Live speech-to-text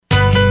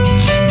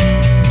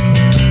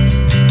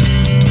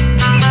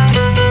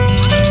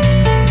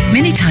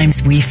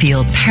sometimes we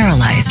feel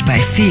paralyzed by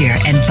fear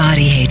and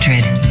body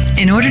hatred.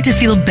 In order to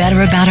feel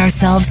better about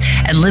ourselves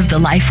and live the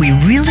life we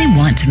really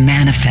want to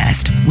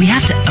manifest, we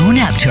have to own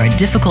up to our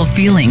difficult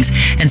feelings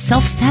and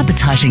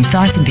self-sabotaging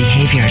thoughts and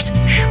behaviors.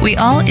 We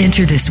all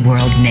enter this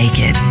world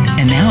naked,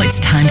 and now it's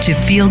time to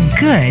feel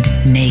good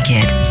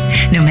naked,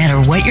 no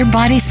matter what your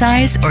body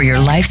size or your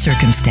life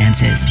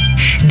circumstances.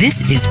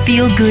 This is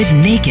Feel Good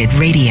Naked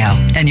Radio,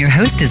 and your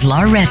host is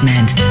Laura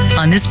Redmond.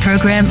 On this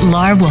program,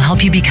 Laura will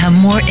help you become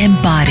more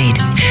embodied,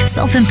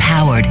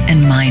 self-empowered,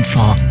 and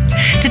mindful,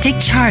 to take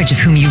charge of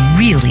whom you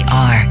really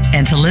are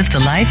and to live the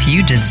life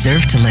you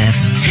deserve to live.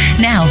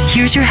 Now,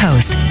 here's your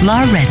host,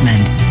 Laura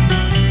Redmond.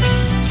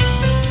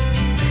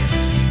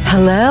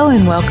 Hello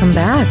and welcome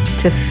back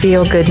to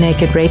Feel Good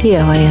Naked Radio.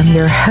 I am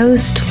your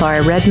host,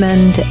 Laura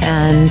Redmond,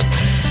 and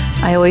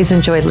I always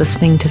enjoy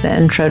listening to the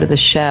intro to the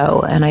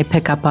show, and I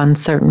pick up on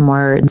certain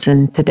words.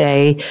 And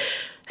today,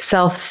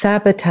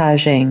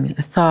 self-sabotaging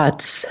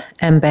thoughts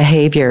and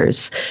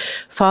behaviors,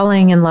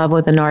 falling in love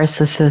with a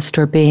narcissist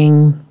or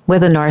being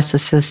with a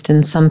narcissist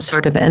in some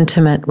sort of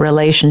intimate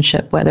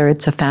relationship, whether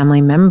it's a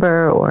family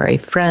member or a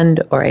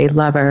friend or a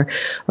lover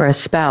or a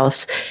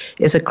spouse,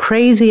 is a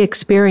crazy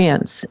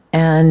experience.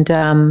 And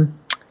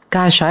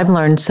gosh, I've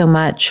learned so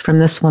much from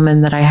this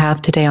woman that I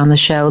have today on the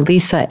show,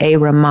 Lisa A.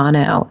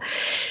 Romano.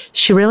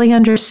 She really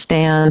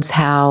understands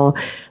how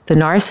the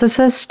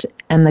narcissist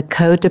and the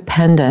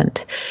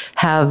codependent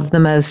have the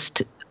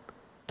most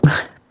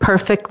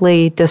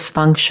perfectly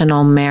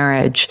dysfunctional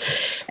marriage.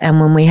 And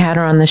when we had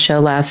her on the show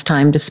last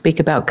time to speak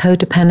about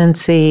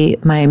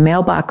codependency, my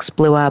mailbox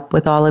blew up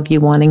with all of you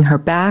wanting her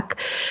back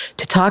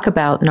to talk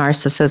about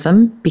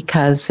narcissism,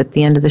 because at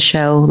the end of the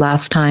show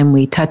last time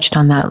we touched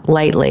on that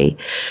lightly.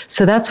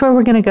 So that's where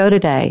we're going to go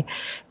today.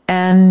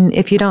 And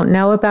if you don't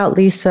know about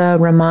Lisa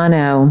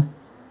Romano,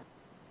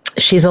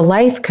 she's a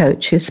life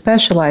coach who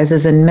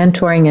specializes in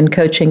mentoring and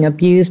coaching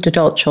abused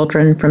adult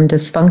children from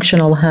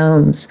dysfunctional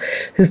homes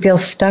who feel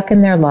stuck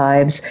in their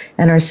lives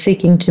and are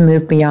seeking to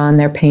move beyond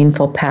their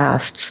painful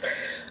pasts.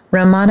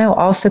 Romano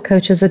also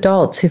coaches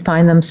adults who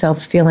find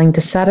themselves feeling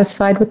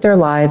dissatisfied with their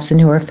lives and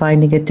who are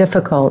finding it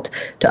difficult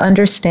to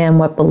understand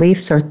what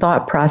beliefs or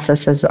thought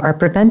processes are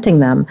preventing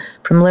them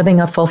from living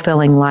a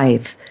fulfilling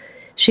life.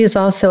 She is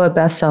also a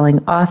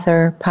best-selling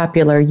author,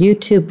 popular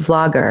YouTube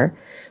vlogger,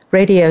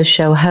 radio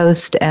show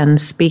host,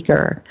 and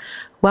speaker.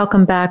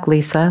 Welcome back,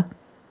 Lisa.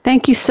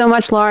 Thank you so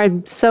much, Laura.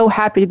 I'm so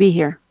happy to be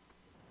here.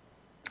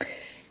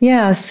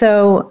 Yeah,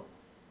 so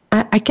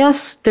I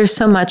guess there's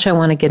so much I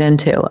want to get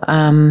into.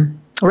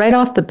 Right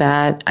off the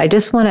bat, I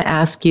just want to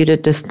ask you to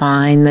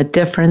define the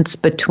difference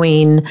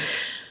between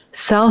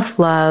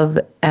self-love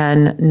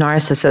and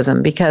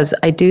narcissism, because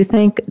I do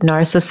think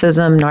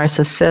narcissism,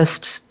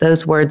 narcissists,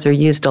 those words are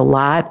used a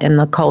lot in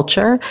the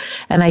culture.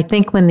 And I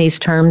think when these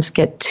terms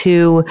get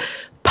too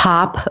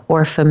pop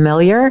or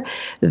familiar,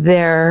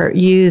 they're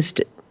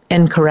used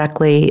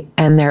incorrectly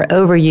and they're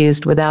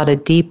overused without a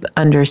deep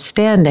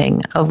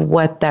understanding of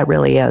what that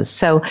really is.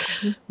 So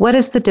what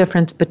is the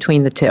difference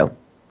between the two?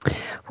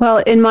 Well,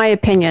 in my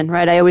opinion,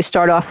 right, I always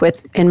start off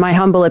with, in my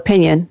humble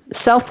opinion,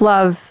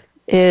 self-love,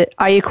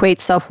 I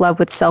equate self-love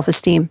with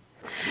self-esteem.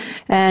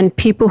 And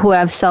people who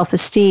have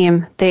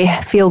self-esteem, they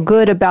feel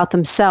good about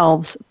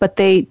themselves, but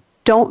they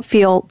don't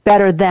feel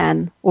better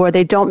than, or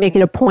they don't make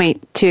it a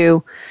point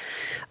to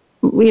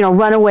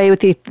run away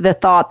with the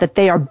thought that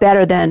they are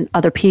better than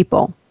other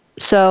people.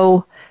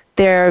 So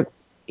they're,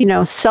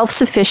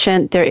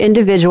 self-sufficient, they're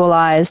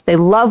individualized, they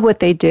love what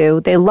they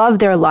do, they love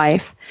their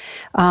life,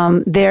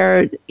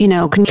 they're,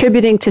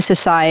 contributing to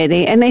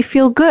society, and they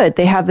feel good.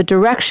 They have a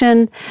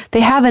direction, they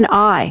have an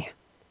I,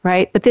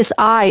 right? But this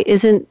I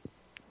isn't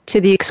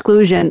to the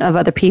exclusion of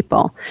other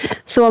people.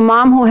 So a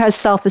mom who has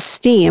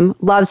self-esteem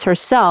loves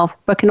herself,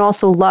 but can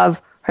also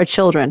love her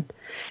children.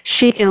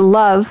 She can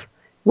love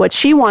what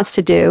she wants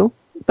to do,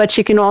 but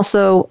she can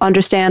also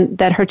understand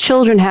that her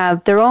children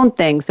have their own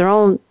things, their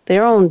own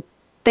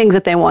things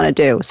that they want to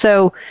do.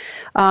 So,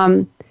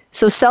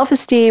 so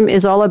self-esteem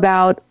is all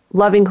about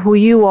loving who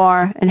you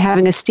are and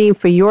having esteem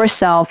for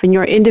yourself and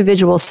your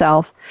individual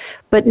self,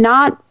 but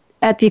not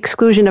at the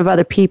exclusion of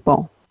other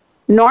people.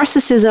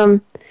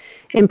 Narcissism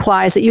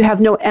implies that you have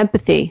no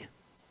empathy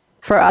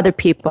for other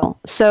people.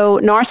 So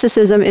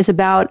narcissism is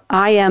about,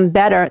 I am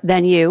better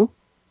than you,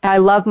 I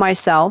love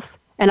myself,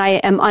 and I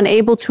am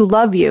unable to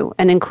love you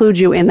and include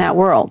you in that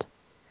world.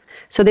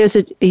 So there's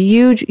a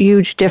huge,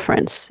 huge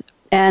difference.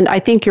 And I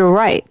think you're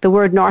right. The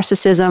word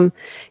narcissism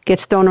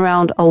gets thrown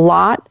around a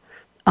lot.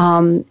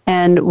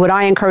 And what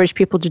I encourage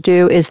people to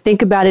do is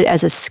think about it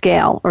as a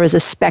scale or as a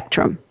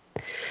spectrum.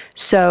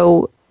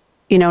 So,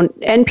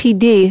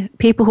 NPD,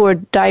 people who are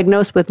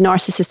diagnosed with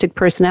narcissistic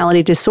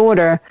personality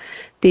disorder,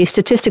 the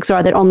statistics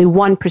are that only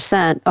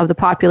 1% of the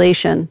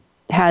population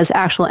has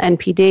actual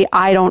NPD.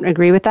 I don't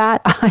agree with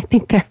that. I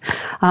think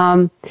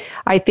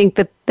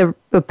that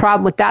the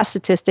problem with that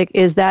statistic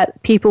is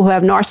that people who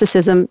have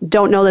narcissism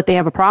don't know that they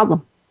have a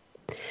problem.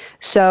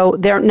 So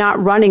they're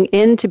not running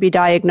in to be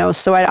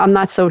diagnosed. So I'm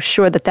not so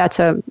sure that that's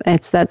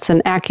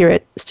an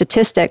accurate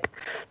statistic.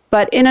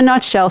 But in a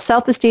nutshell,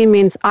 self-esteem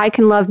means I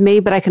can love me,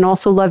 but I can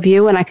also love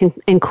you, and I can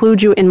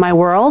include you in my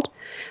world.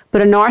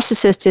 But a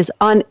narcissist is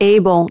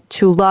unable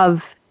to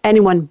love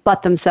anyone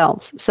but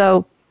themselves.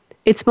 So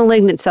it's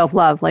malignant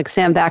self-love, like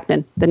Sam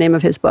Vaknin, the name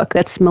of his book.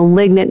 That's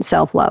malignant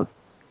self-love.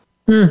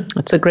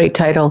 That's a great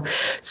title.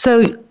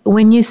 So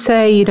when you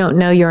say you don't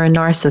know you're a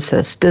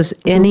narcissist, does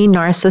any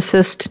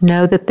narcissist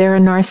know that they're a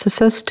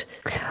narcissist?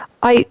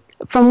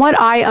 From what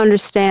I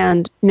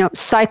understand,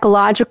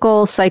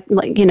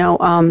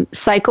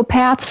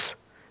 psychopaths,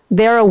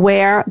 they're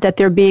aware that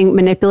they're being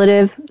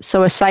manipulative.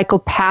 So a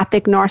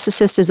psychopathic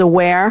narcissist is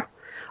aware.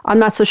 I'm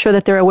not so sure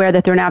that they're aware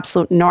that they're an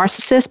absolute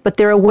narcissist, but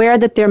they're aware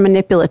that they're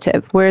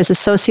manipulative, whereas a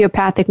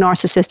sociopathic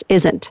narcissist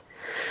isn't.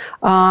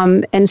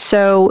 And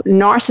so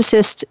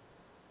narcissists,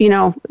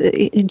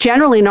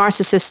 generally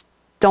narcissists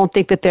don't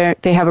think that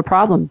they have a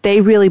problem.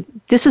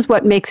 This is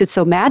what makes it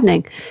so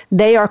maddening.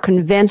 They are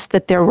convinced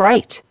that they're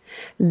right.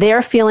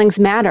 Their feelings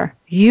matter.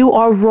 You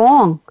are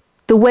wrong.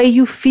 The way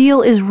you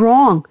feel is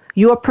wrong.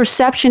 Your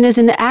perception is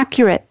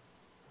inaccurate.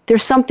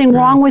 There's something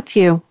wrong with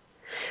you.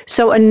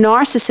 So a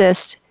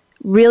narcissist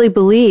really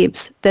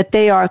believes that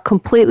they are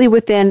completely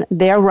within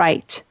their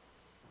right.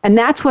 And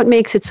that's what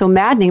makes it so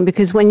maddening,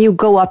 because when you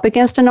go up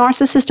against a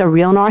narcissist, a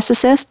real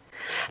narcissist,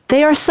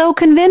 they are so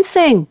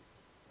convincing.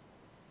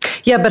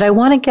 Yeah, but I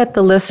want to get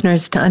the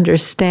listeners to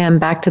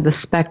understand back to the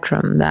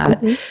spectrum that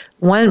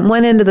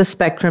one end of the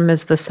spectrum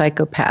is the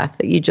psychopath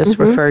that you just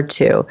referred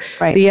to.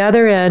 Right. The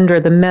other end, or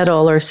the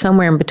middle, or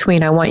somewhere in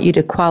between, I want you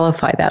to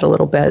qualify that a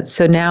little bit.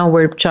 So now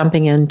we're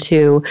jumping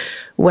into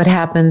what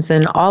happens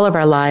in all of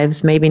our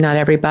lives, maybe not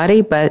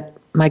everybody, but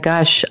my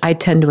gosh, I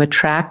tend to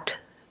attract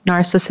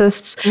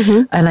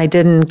narcissists, and I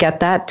didn't get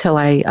that till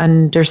I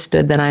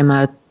understood that I'm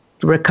a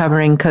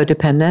recovering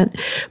codependent.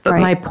 But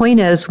my point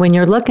is, when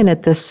you're looking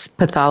at this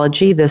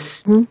pathology,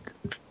 this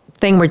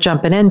thing we're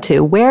jumping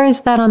into, where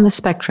is that on the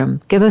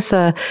spectrum? Give us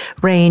a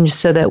range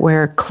so that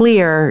we're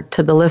clear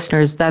to the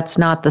listeners that's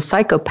not the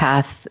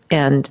psychopath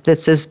end.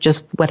 This is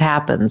just what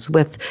happens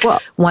with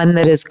one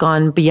that has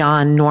gone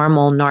beyond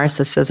normal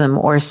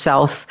narcissism or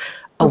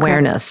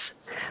self-awareness. Okay.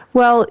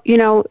 Well,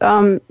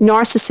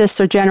 narcissists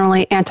are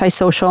generally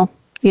antisocial.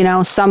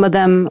 Some of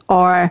them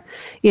are,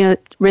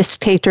 risk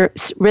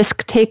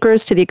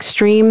takers to the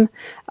extreme.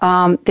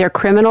 They're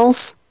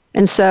criminals.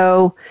 And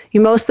so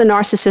most of the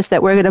narcissists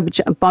that we're going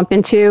to bump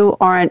into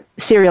aren't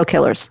serial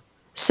killers.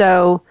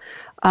 So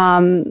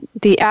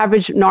the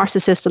average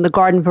narcissist, or the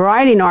garden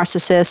variety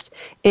narcissist,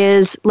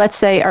 is, let's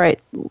say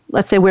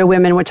we're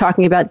women, we're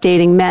talking about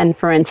dating men,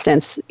 for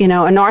instance. A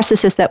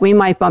narcissist that we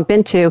might bump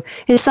into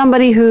is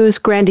somebody who's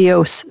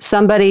grandiose,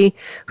 somebody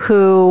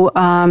who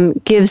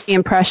gives the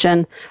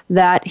impression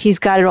that he's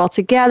got it all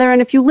together.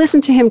 And if you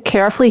listen to him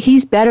carefully,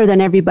 he's better than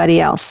everybody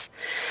else.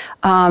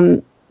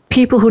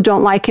 People who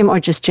don't like him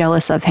are just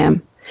jealous of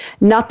him.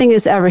 Nothing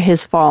is ever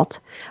his fault.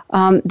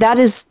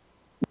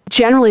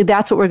 Generally,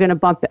 that's what we're going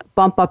to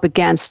bump up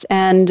against,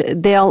 and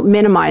they'll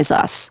minimize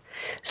us.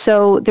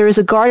 So there is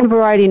a garden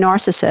variety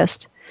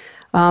narcissist,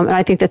 and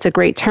I think that's a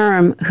great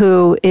term,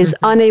 who is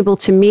unable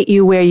to meet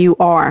you where you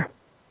are.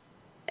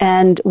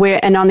 And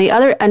on the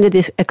other end of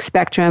this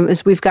spectrum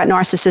is we've got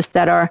narcissists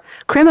that are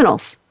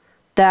criminals,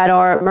 that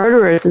are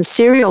murderers and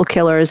serial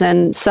killers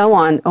and so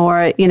on,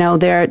 or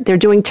they're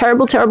doing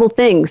terrible, terrible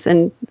things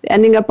and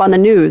ending up on the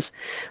news.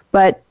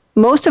 But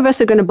most of us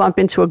are going to bump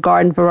into a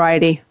garden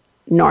variety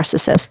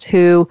narcissist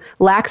who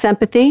lacks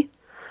empathy,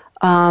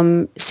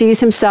 sees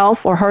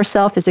himself or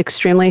herself as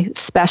extremely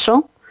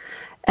special,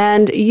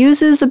 and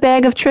uses a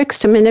bag of tricks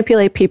to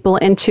manipulate people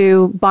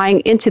into buying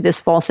into this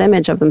false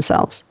image of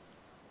themselves.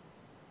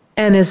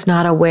 And is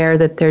not aware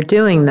that they're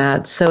doing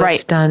that, so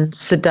it's done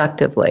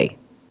seductively.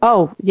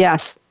 Oh,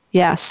 yes,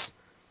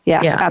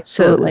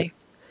 absolutely.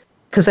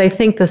 Because I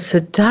think the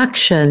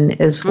seduction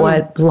is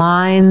what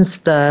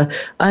blinds the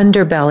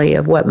underbelly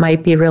of what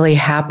might be really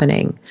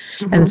happening.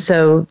 And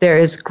so there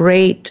is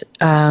great,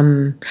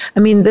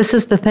 this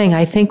is the thing.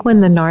 I think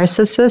when the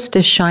narcissist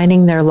is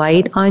shining their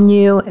light on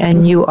you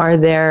and you are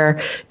their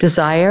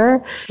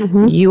desire,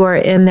 you are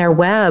in their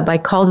web. I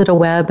called it a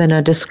web in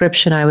a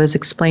description I was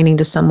explaining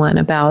to someone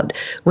about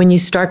when you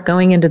start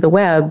going into the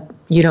web,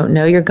 you don't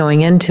know you're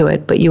going into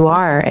it, but you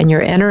are, and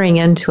you're entering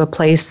into a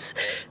place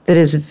that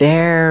is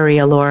very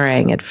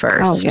alluring at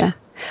first. Oh, yeah.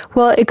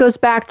 Well, it goes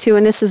back to,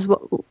 and this is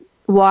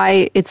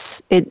why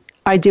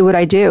I do what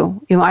I do.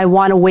 I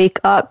want to wake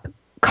up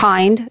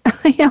kind,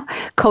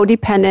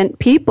 codependent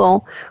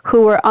people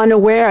who are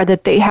unaware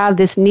that they have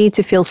this need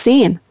to feel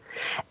seen.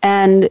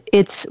 And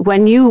it's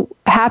when you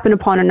happen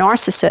upon a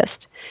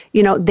narcissist,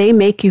 they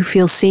make you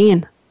feel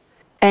seen,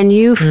 and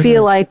you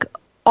feel like,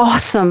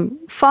 awesome.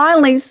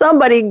 Finally,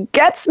 somebody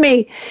gets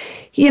me.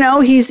 He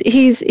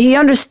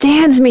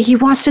understands me. He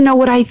wants to know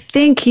what I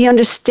think. He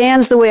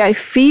understands the way I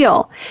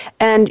feel.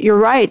 And you're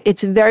right.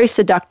 It's very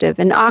seductive.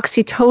 And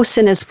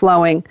oxytocin is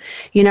flowing,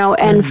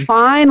 and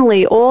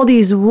finally all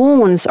these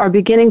wounds are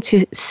beginning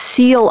to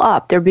seal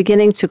up. They're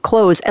beginning to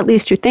close. At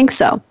least you think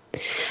so.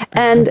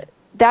 And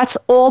that's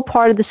all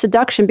part of the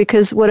seduction,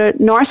 because what a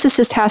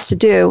narcissist has to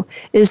do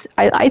is,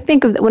 I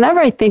think of, whenever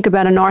I think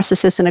about a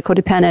narcissist and a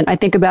codependent, I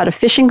think about a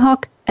fishing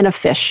hook and a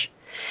fish.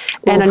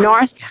 And a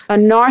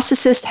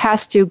narcissist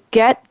has to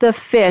get the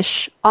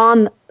fish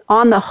on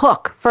the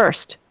hook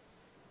first.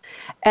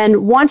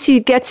 And once he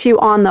gets you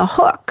on the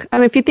hook, I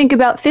mean, if you think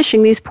about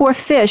fishing, these poor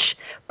fish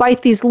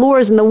bite these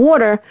lures in the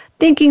water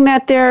thinking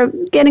that they're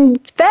getting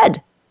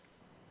fed.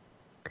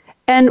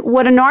 And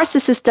what a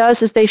narcissist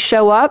does is they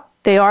show up,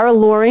 they are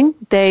alluring,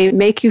 they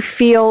make you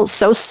feel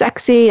so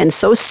sexy and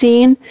so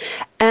seen,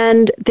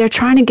 and they're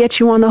trying to get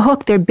you on the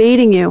hook, they're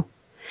baiting you.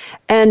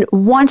 And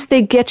once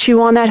they get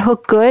you on that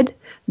hook good,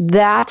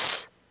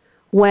 that's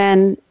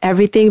when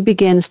everything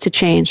begins to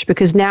change,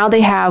 because now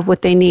they have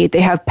what they need.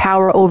 They have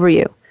power over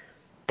you.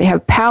 They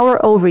have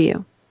power over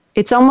you.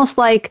 It's almost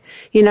like,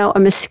 a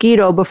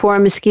mosquito, before a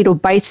mosquito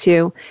bites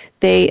you,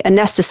 they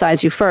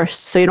anesthetize you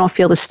first so you don't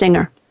feel the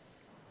stinger.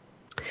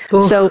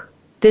 Ooh. So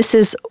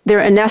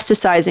they're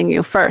anesthetizing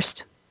you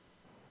first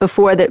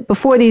before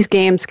these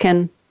games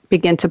can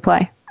begin to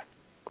play.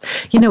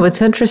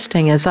 What's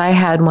interesting is I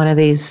had one of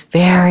these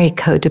very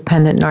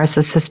codependent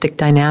narcissistic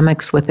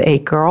dynamics with a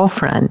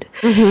girlfriend,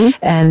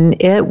 and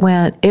it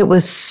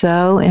was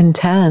so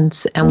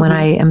intense. And when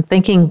I am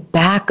thinking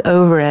back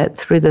over it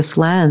through this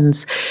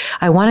lens,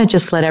 I want to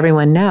just let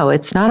everyone know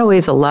it's not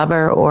always a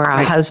lover or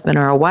a husband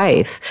or a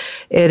wife.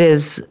 It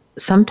is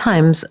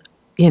sometimes,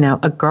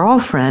 a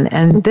girlfriend.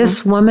 And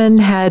this woman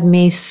had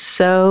me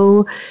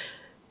so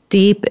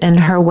deep in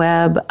her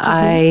web.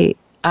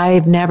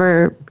 I've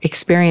never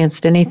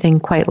experienced anything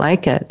quite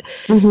like it.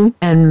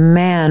 And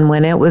man,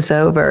 when it was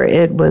over,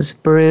 it was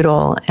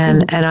brutal.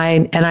 And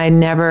I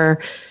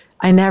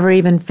never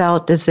even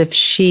felt as if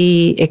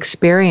she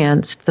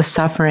experienced the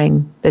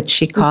suffering that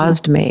she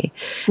caused me.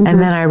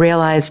 And then I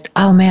realized,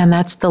 oh man,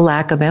 that's the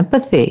lack of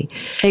empathy.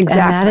 Exactly. And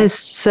that is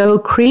so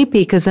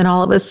creepy, because then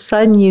all of a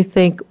sudden you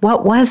think,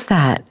 what was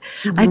that?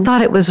 I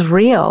thought it was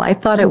real. I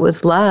thought it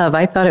was love.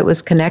 I thought it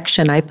was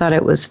connection. I thought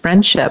it was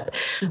friendship.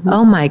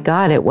 Oh my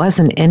God, it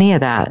wasn't any of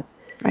that.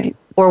 Right.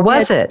 Or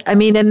was it? I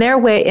mean, in their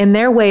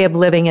way of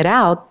living it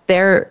out,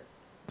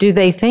 do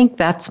they think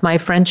that's my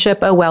friendship?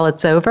 Oh, well,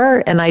 it's over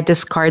and I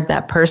discard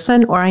that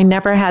person, or I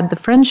never had the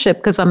friendship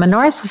because I'm a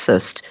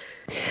narcissist.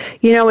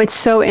 It's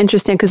so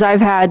interesting, because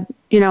I've had,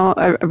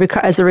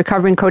 as a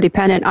recovering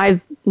codependent,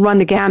 I've run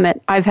the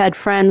gamut. I've had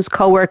friends,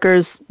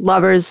 coworkers,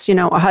 lovers,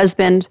 a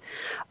husband,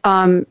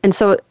 and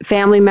so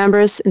family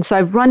members. And so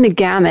I've run the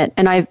gamut,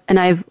 and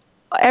I've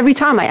every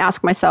time I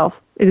ask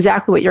myself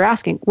exactly what you're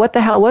asking. What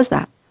the hell was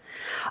that?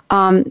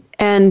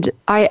 And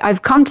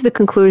I've come to the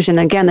conclusion,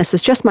 again, this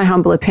is just my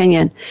humble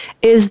opinion,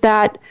 is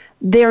that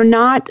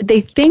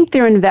they think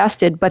they're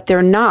invested, but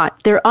they're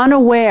not. They're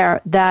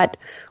unaware that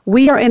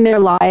we are in their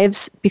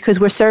lives because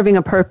we're serving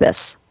a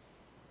purpose.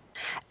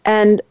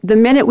 And the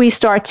minute we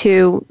start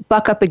to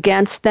buck up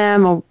against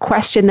them or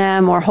question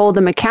them or hold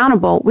them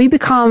accountable, we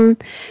become,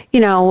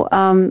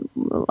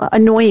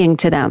 annoying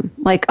to them.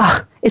 Like,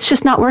 oh, it's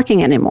just not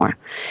working anymore,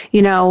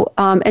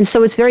 and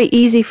so it's very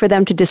easy for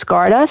them to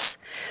discard us.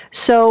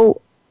 So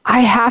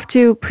I have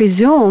to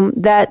presume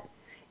that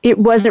it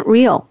wasn't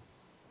real,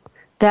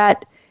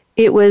 that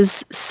it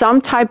was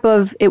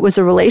it was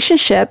a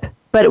relationship,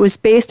 but it was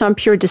based on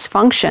pure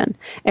dysfunction.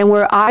 And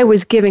where I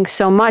was giving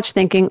so much,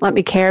 thinking, let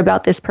me care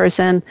about this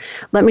person,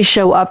 let me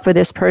show up for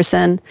this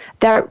person,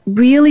 that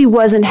really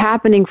wasn't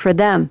happening for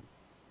them.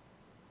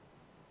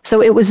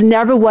 So it was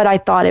never what I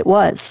thought it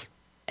was.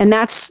 And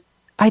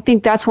I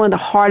think that's one of the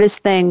hardest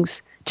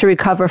things to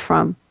recover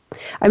from.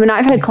 I mean,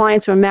 I've had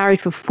clients who were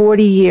married for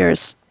 40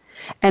 years.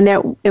 And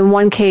in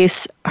one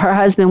case, her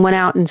husband went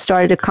out and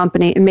started a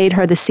company and made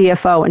her the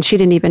CFO, and she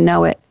didn't even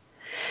know it.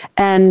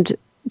 And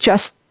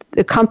just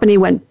the company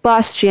went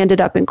bust. She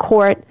ended up in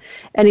court,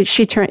 and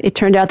it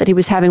turned out that he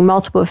was having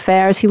multiple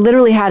affairs. He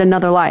literally had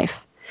another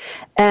life.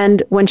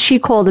 And when she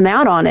called him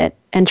out on it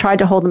and tried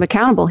to hold him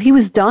accountable, he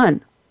was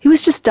done. He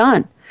was just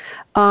done.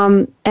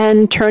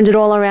 And turned it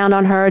all around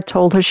on her,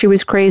 told her she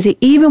was crazy,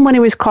 even when he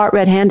was caught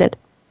red-handed.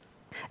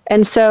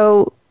 And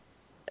so,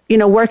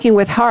 working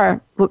with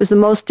her, what was the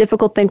most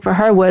difficult thing for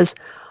her was,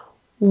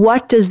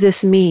 what does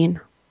this mean?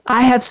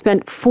 I have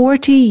spent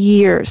 40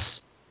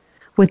 years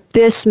with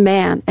this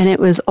man, and it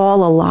was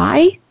all a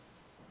lie?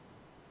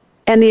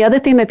 And the other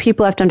thing that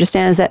people have to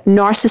understand is that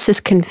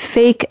narcissists can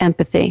fake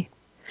empathy.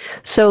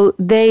 So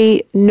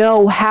they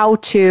know how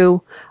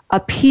to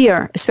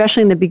appear,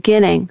 especially in the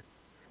beginning,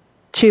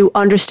 to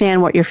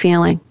understand what you're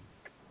feeling.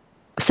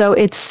 So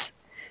it's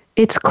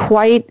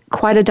quite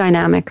a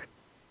dynamic.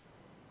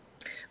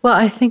 Well,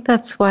 I think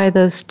that's why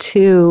those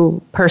two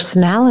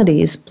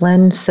personalities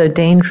blend so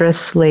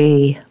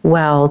dangerously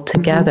well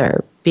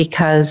together,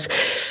 because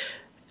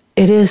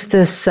it is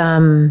this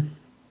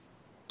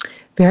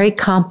very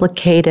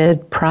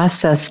complicated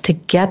process to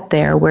get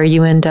there, where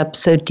you end up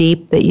so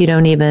deep that you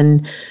don't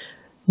even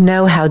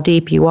know how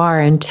deep you are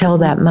until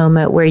that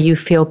moment where you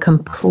feel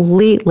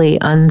completely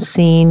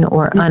unseen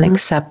or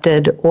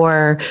unaccepted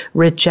or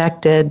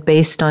rejected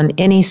based on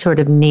any sort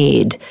of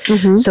need.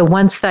 So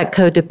once that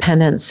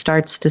codependence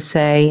starts to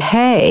say,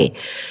 hey,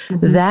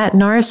 that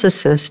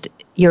narcissist,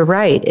 you're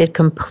right, it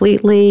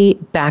completely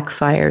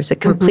backfires. It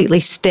completely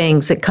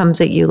stings. It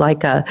comes at you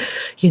like a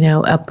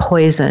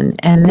poison.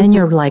 And then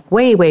you're like,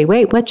 wait,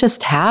 what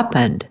just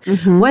happened?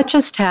 What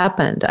just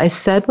happened? I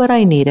said what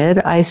I needed.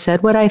 I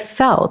said what I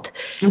felt.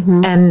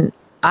 And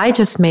I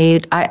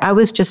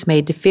was just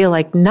made to feel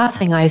like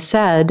nothing I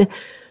said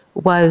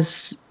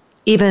was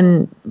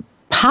even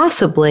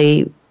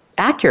possibly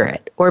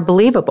accurate or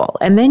believable.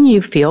 And then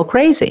you feel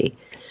crazy.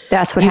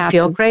 That's what happens. You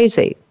feel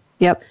crazy.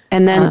 Yep.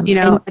 And then,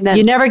 and then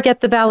you never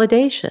get the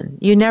validation.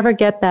 You never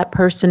get that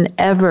person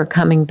ever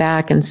coming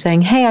back and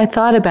saying, hey, I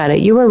thought about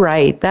it. You were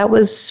right. That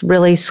was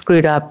really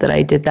screwed up that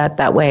I did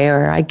that way,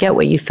 or I get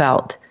what you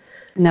felt.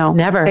 No.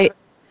 Never.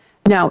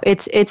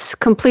 It's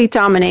complete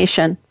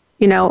domination.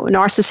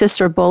 Narcissists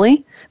are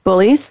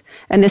bullies,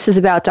 and this is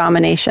about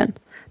domination.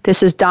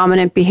 This is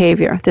dominant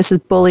behavior. This is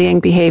bullying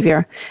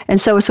behavior.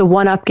 And so it's a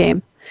one-up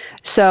game.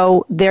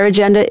 So their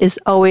agenda is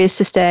always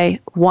to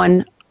stay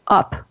one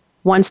up,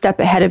 one step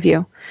ahead of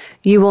you.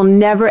 You will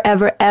never,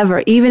 ever,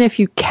 ever, even if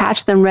you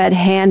catch them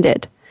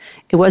red-handed,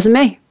 it wasn't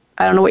me.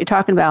 I don't know what you're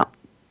talking about.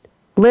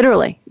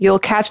 Literally, you'll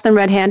catch them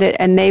red-handed,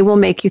 and they will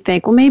make you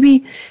think, well,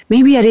 maybe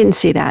I didn't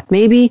see that.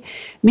 Maybe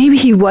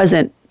he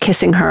wasn't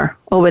kissing her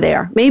over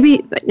there.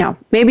 Maybe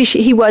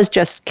he was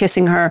just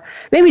kissing her.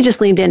 Maybe he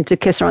just leaned in to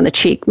kiss her on the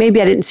cheek. Maybe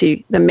I didn't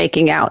see them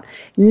making out.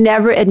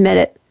 Never admit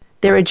it.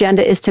 Their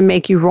agenda is to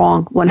make you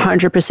wrong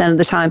 100% of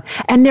the time,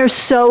 and they're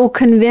so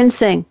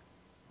convincing.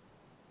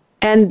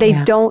 And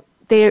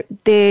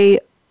they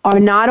are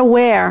not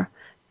aware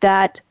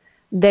that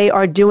they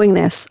are doing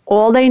this.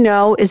 All they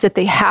know is that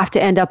they have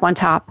to end up on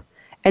top.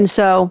 And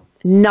so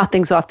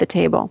nothing's off the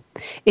table.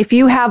 If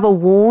you have a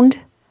wound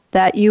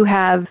that you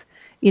have,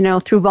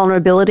 through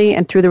vulnerability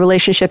and through the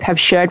relationship have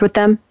shared with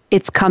them,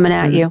 it's coming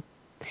at you.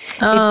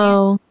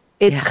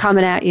 It's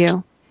coming at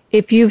you.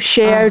 If you've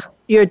shared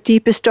your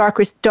deepest,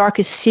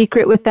 darkest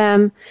secret with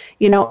them,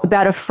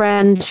 about a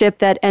friendship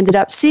that ended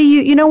up,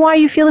 you know why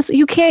you feel this?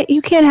 You can't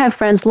have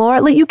friends,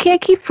 Laura. You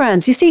can't keep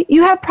friends. You see,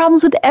 you have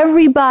problems with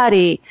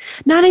everybody.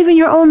 Not even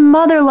your own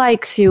mother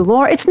likes you,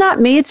 Laura. It's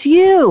not me, it's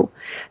you.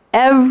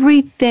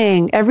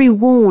 Everything, every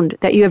wound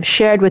that you have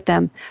shared with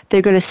them,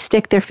 they're going to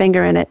stick their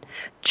finger in it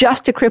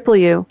just to cripple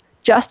you,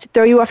 just to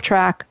throw you off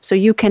track so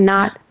you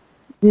cannot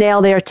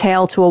nail their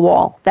tail to a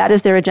wall. That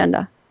is their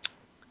agenda.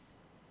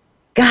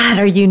 God,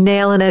 are you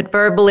nailing it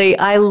verbally?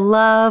 I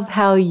love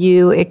how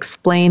you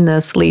explain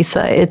this,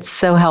 Lisa. It's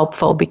so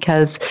helpful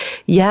because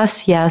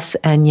yes,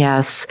 and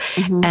yes.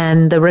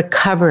 And the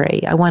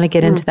recovery, I want to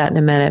get into that in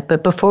a minute.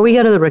 But before we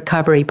go to the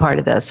recovery part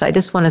of this, I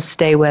just want to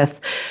stay with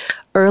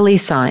early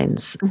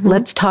signs.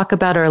 Let's talk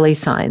about early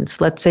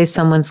signs. Let's say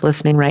someone's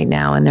listening right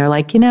now and they're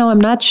like, I'm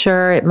not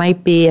sure. It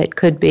might be, it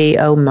could be.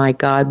 Oh my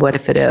God, what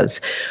if it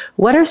is?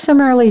 What are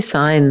some early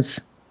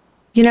signs?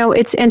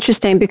 It's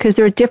interesting because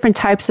there are different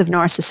types of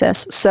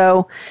narcissists.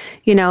 So,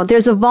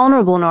 there's a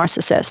vulnerable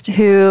narcissist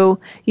who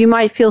you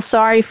might feel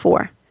sorry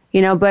for,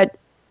 but,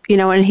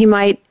 and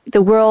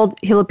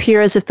he'll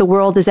appear as if the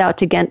world is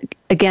out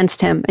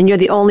against him and you're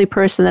the only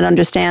person that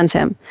understands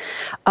him.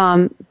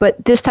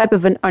 But this type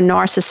of a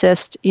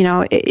narcissist,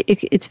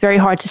 it's very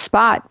hard to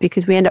spot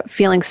because we end up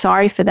feeling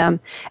sorry for them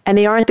and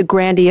they aren't the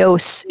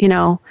grandiose,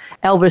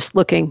 Elvis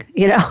looking,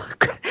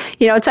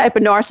 type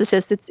of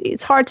narcissist.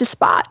 It's hard to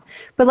spot.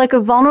 But like a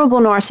vulnerable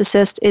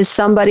narcissist is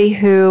somebody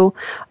who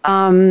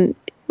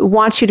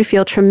wants you to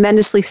feel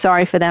tremendously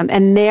sorry for them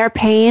and their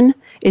pain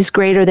is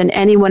greater than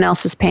anyone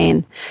else's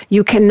pain.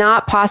 You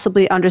cannot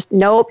possibly understand.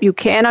 Nope, you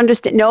can't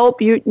understand.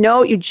 Nope, you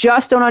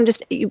just don't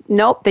understand.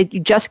 You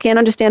just can't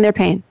understand their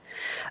pain.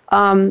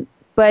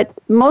 But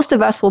most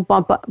of us will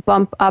bump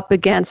up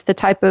against the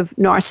type of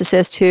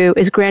narcissist who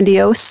is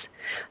grandiose,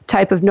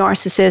 type of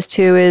narcissist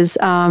who is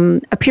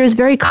appears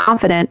very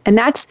confident, and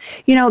that's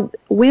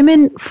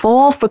women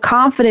fall for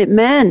confident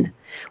men.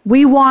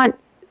 We want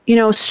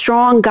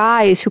strong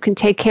guys who can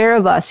take care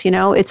of us.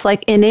 It's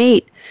like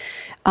innate.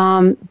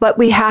 But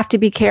we have to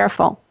be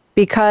careful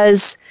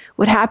because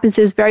what happens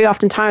is very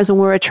oftentimes when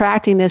we're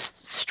attracting this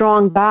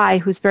strong guy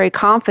who's very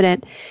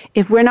confident,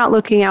 if we're not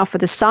looking out for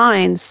the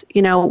signs,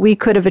 we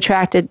could have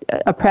attracted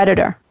a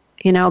predator,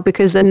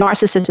 because the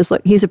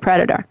narcissist he's a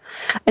predator.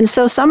 And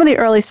so some of the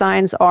early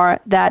signs are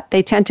that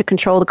they tend to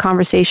control the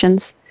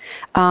conversations.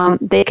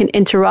 They can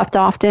interrupt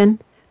often.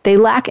 They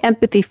lack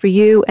empathy for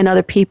you and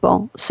other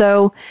people.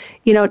 So,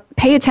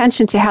 pay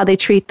attention to how they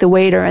treat the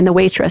waiter and the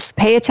waitress.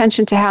 Pay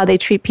attention to how they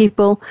treat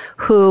people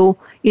who,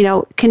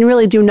 can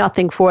really do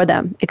nothing for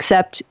them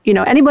except,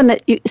 anyone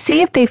that you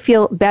see if they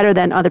feel better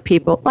than other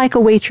people, like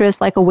a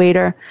waitress, like a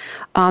waiter,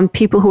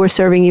 people who are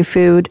serving you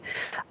food.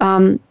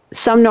 Some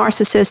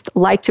narcissists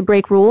like to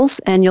break rules,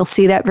 and you'll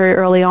see that very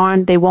early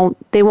on. They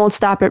won't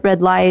stop at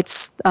red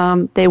lights.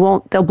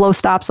 They'll blow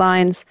stop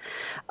signs.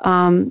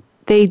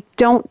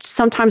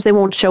 sometimes they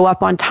won't show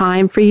up on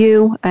time for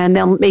you, and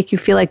they'll make you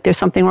feel like there's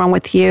something wrong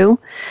with you.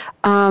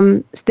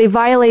 They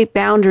violate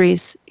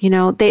boundaries.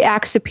 They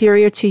act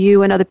superior to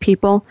you and other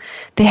people.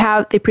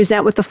 They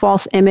present with a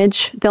false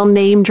image. They'll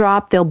name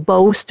drop. They'll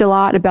boast a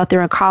lot about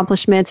their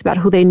accomplishments, about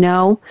who they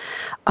know.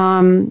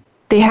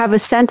 They have a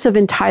sense of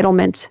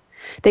entitlement.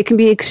 They can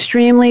be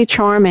extremely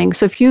charming.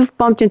 So if you've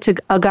bumped into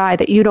a guy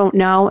that you don't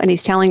know and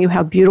he's telling you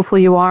how beautiful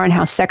you are and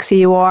how sexy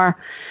you are,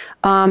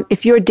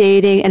 if you're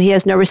dating and he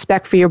has no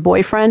respect for your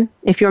boyfriend,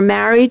 if you're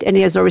married and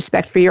he has no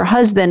respect for your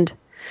husband,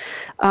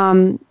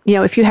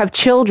 if you have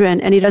children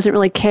and he doesn't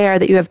really care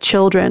that you have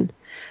children,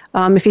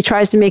 if he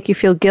tries to make you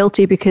feel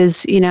guilty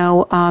because,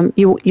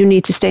 you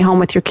need to stay home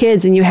with your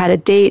kids and you had a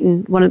date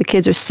and one of the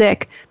kids are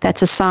sick,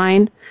 that's a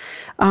sign.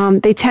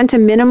 They tend to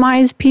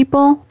minimize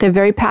people. They're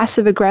very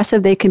passive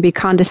aggressive. They can be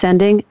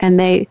condescending, and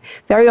they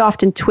very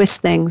often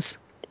twist things.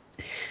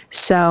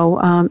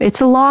 So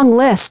it's a long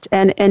list,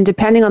 and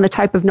depending on the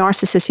type of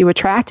narcissist you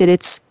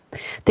attracted,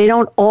 they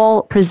don't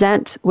all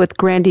present with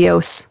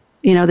grandiose,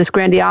 this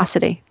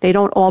grandiosity. They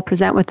don't all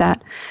present with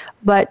that.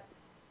 But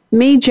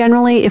me,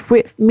 generally, if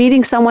we're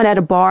meeting someone at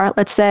a bar,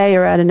 let's say,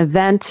 or at an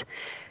event,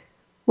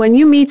 when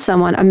you meet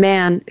someone, a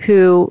man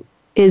who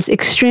is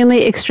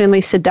extremely,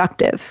 extremely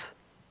seductive,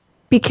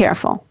 be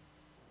careful.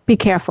 Be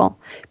careful,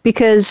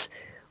 because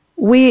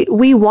we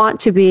want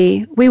to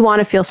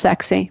feel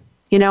sexy,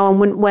 and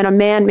when a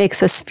man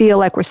makes us feel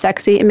like we're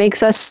sexy, it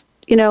makes us,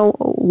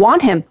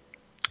 want him.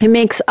 It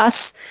makes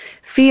us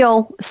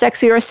feel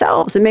sexy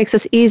ourselves. It makes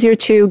us easier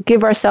to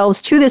give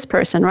ourselves to this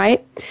person,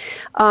 right?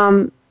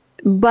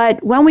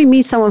 But when we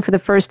meet someone for the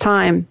first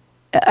time,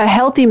 a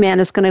healthy man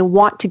is going to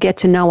want to get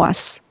to know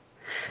us.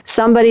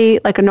 Somebody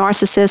like a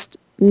narcissist,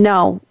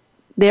 no.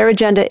 Their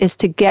agenda is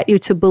to get you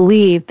to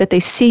believe that they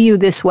see you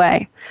this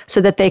way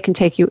so that they can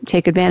take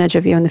advantage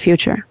of you in the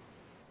future.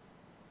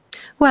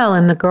 Well,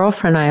 and the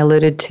girlfriend I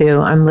alluded to,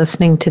 I'm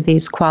listening to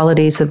these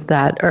qualities of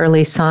that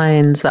early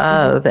signs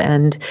of,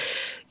 and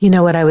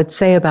what I would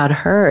say about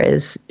her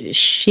is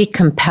she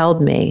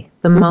compelled me.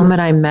 The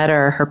moment I met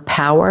her, her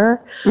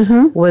power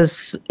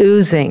was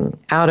oozing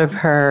out of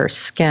her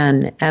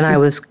skin, and I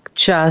was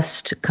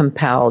just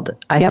compelled.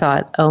 I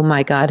thought, oh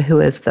my God, who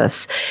is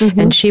this?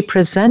 And she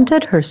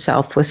presented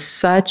herself with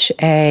such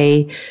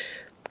a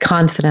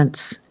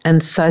confidence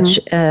and such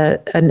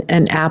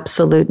an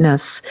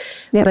absoluteness.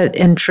 But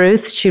in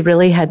truth, she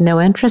really had no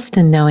interest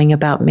in knowing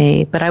about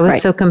me. But I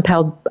was so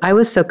compelled. I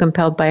was so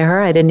compelled by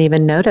her, I didn't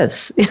even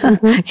notice,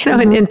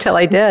 until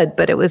I did.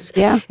 But it was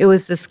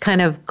this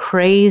kind of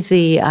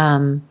crazy,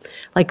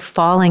 like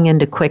falling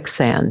into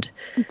quicksand.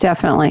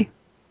 Definitely.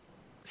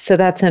 So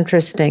that's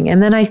interesting.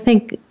 And then I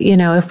think,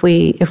 if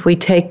we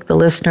take the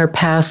listener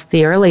past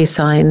the early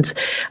signs,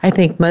 I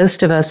think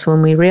most of us,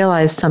 when we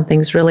realize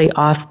something's really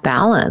off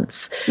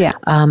balance,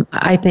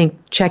 I think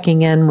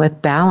checking in with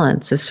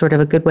balance is sort of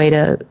a good way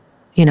to,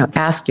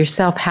 ask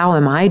yourself, how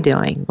am I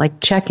doing? Like,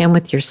 check in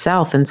with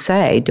yourself and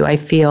say, do I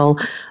feel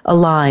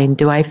aligned?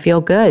 Do I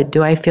feel good?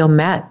 Do I feel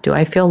met? Do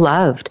I feel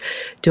loved?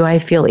 Do I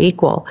feel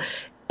equal?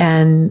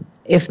 And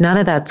if none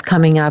of that's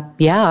coming up,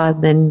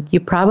 then you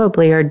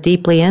probably are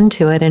deeply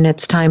into it, and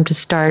it's time to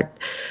start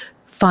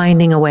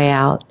finding a way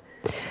out.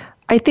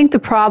 I think the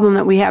problem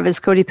that we have as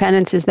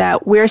codependents is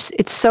that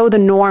it's so the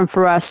norm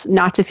for us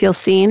not to feel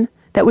seen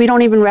that we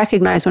don't even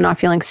recognize we're not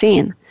feeling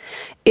seen.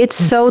 It's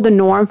so the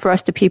norm for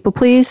us to people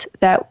please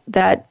that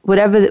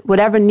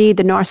whatever need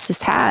the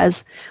narcissist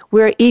has,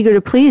 we're eager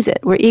to please it.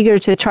 We're eager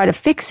to try to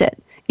fix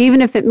it.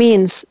 Even if it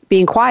means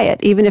being quiet,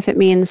 even if it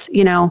means,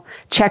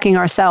 checking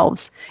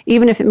ourselves,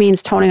 even if it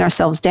means toning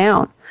ourselves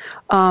down.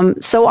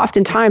 So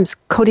oftentimes,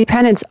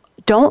 codependents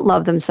don't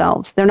love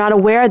themselves. They're not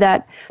aware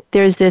that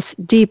there's this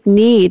deep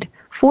need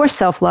for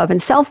self-love and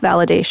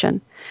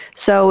self-validation.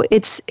 So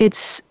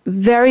it's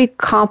very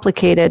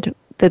complicated,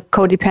 the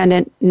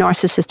codependent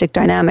narcissistic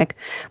dynamic.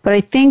 But I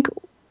think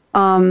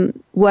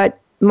what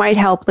might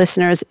help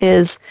listeners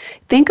is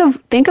think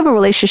of a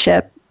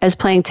relationship as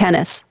playing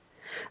tennis.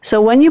 So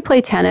when you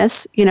play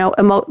tennis,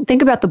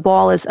 think about the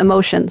ball as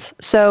emotions.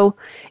 So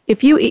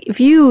if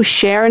you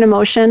share an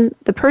emotion,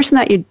 the person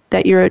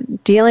that you're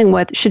dealing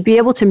with should be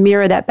able to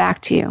mirror that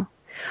back to you.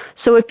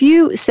 So if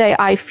you say,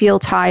 I feel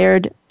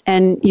tired,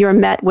 and you're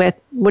met with,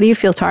 what do you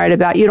feel tired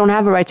about? You don't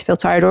have a right to feel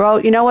tired. Or, oh,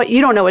 you know what? You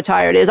don't know what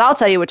tired is. I'll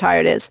tell you what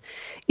tired is.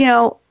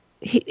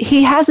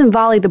 He hasn't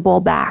volleyed the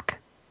ball back.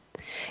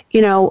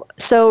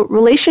 So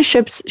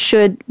relationships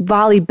should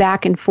volley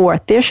back and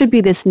forth. There should be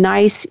this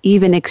nice,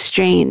 even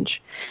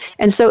exchange.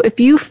 And so if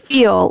you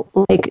feel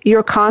like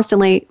you're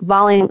constantly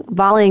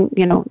volleying,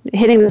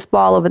 hitting this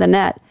ball over the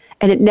net,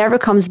 and it never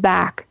comes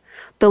back,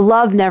 the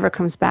love never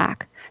comes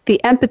back,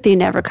 the empathy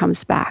never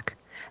comes back,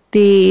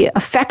 the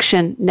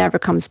affection never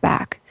comes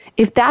back.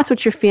 If that's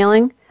what you're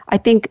feeling, I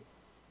think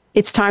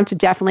it's time to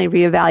definitely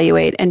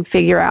reevaluate and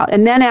figure out,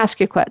 and then ask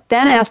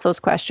those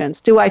questions.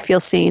 Do I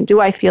feel seen?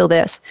 Do I feel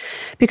this?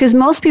 Because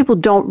most people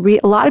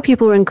a lot of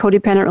people who are in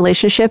codependent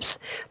relationships,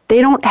 they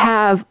don't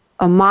have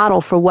a model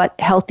for what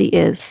healthy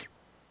is.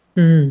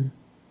 And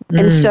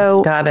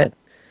so got it.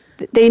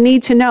 They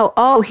need to know,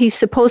 oh, he's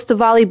supposed to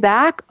volley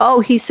back. Oh,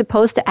 he's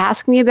supposed to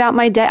ask me about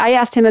my day. I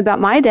asked him about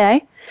my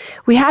day.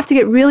 We have to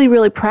get really,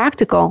 really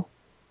practical,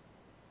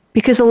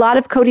 because a lot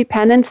of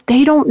codependents,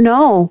 they don't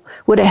know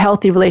what a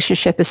healthy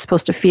relationship is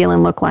supposed to feel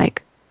and look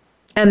like.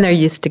 And they're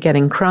used to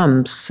getting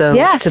crumbs. So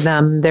yes. To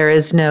them, there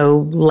is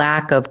no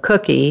lack of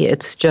cookie.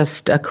 It's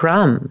just a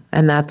crumb.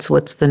 And that's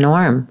what's the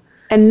norm.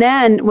 And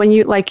then when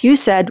you, like you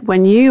said,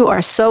 when you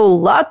are so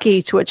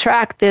lucky to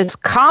attract this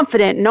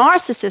confident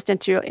narcissist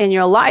in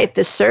your life,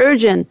 the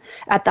surgeon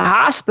at the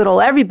hospital,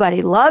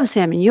 everybody loves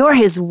him, and you're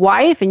his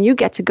wife, and you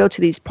get to go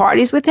to these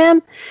parties with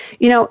him,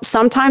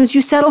 sometimes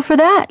you settle for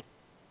that.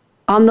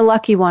 I'm the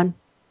lucky one.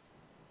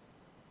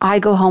 I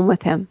go home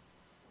with him.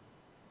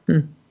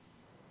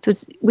 So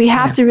we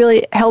have to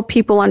really help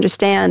people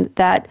understand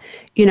that,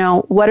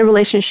 what a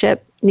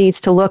relationship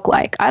needs to look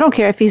like. I don't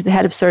care if he's the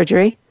head of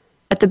surgery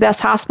at the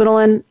best hospital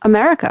in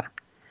America.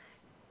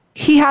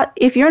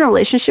 If you're in a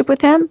relationship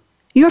with him,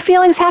 your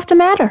feelings have to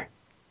matter.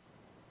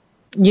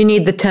 You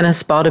need the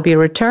tennis ball to be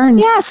returned.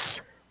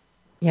 Yes.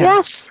 Yeah.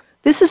 Yes.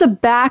 This is a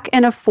back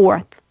and a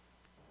forth.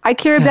 I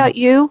care about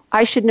you.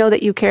 I should know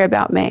that you care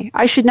about me.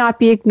 I should not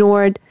be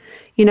ignored.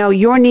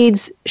 Your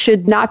needs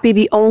should not be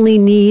the only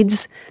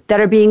needs that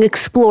are being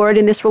explored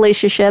in this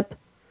relationship.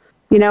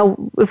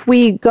 If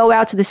we go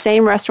out to the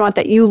same restaurant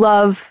that you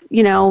love,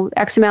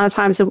 X amount of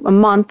times a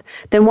month,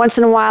 then once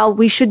in a while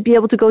we should be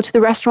able to go to the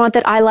restaurant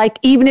that I like,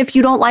 even if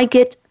you don't like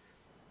it.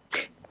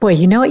 Boy,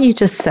 what you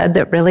just said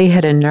that really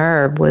hit a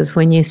nerve was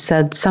when you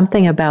said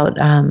something about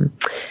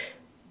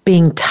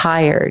being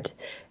tired.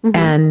 Mm-hmm.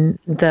 And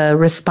the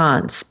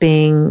response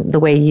being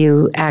the way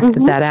you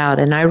acted that out.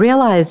 And I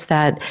realized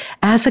that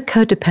as a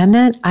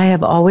codependent, I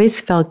have always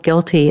felt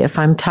guilty if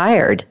I'm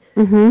tired.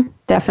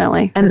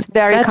 Definitely. And it's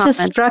very that common.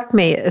 just struck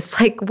me. It's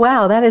like,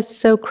 wow, that is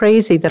so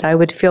crazy that I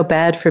would feel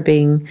bad for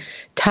being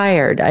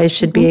tired. I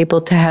should be able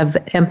to have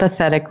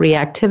empathetic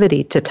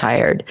reactivity to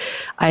tired.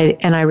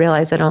 I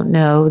realize I don't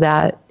know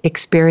that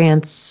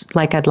experience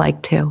like I'd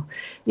like to.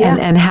 Yeah.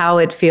 And how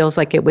it feels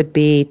like it would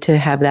be to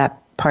have that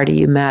party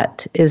you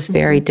met is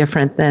very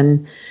different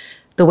than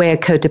the way a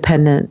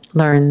codependent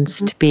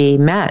learns to be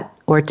met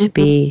or to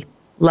be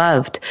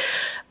loved.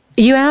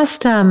 You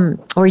asked,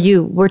 or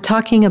you were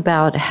talking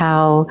about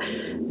how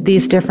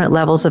these different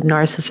levels of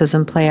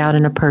narcissism play out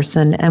in a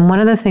person. And one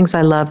of the things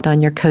I loved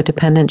on your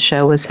codependent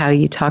show was how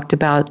you talked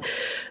about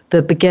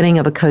the beginning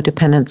of a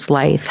codependent's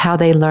life, how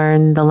they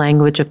learn the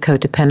language of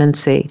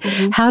codependency.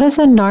 How does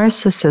a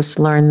narcissist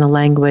learn the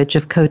language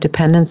of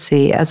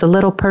codependency as a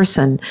little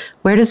person?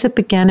 Where does it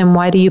begin, and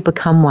why do you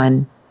become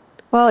one?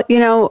 Well,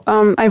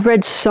 I've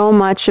read so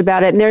much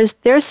about it, and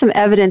there's some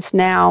evidence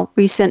now,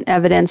 recent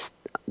evidence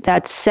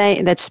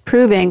that's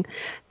proving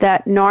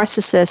that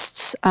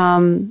narcissists,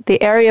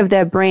 the area of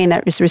their brain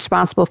that is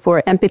responsible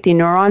for empathy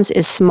neurons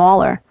is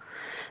smaller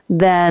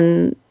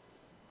than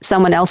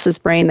someone else's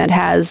brain that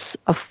has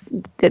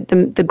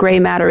the gray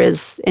matter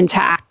is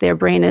intact. Their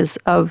brain is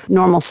of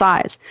normal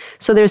size.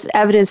 So there's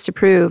evidence to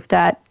prove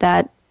that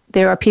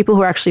there are people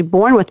who are actually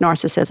born with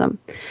narcissism,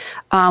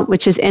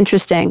 which is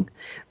interesting.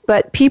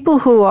 But people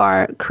who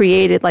are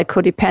created, like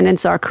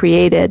codependents are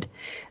created,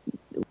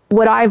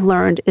 what I've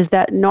learned is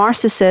that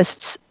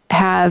narcissists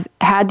have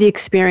had the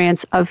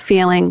experience of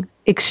feeling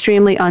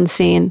extremely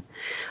unseen.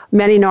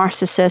 Many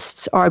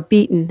narcissists are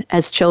beaten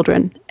as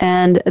children,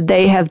 and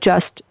they have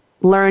just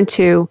learn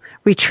to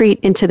retreat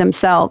into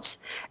themselves,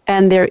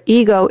 and their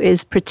ego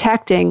is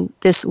protecting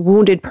this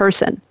wounded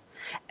person.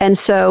 And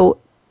so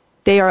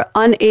they are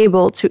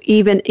unable to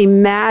even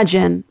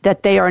imagine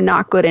that they are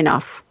not good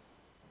enough.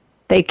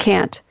 They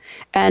can't.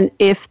 And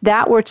if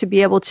that were to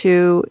be able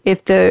to,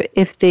 if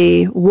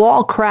the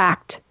wall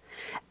cracked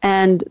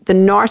and the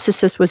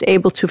narcissist was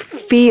able to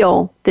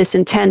feel this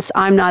intense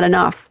I'm not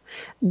enough,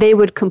 they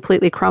would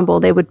completely crumble.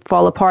 They would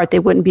fall apart. They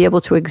wouldn't be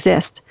able to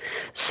exist.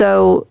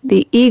 So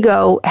the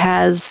ego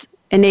has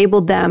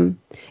enabled them,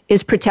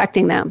 is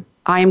protecting them.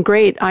 I am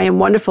great. I am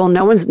wonderful.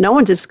 No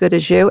one's as good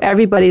as you.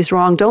 Everybody's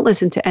wrong. Don't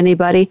listen to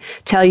anybody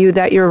tell you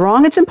that you're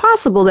wrong. It's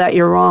impossible that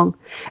you're wrong.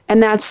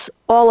 And that's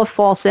all a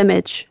false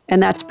image.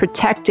 And that's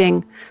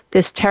protecting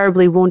this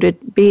terribly wounded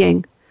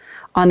being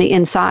on the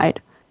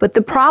inside. But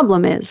the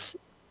problem is,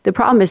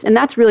 and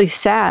that's really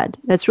sad.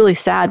 That's really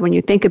sad when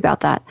you think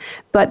about that.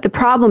 But the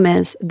problem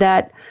is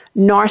that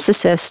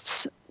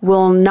narcissists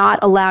will not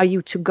allow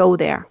you to go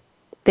there.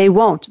 They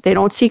won't. They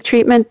don't seek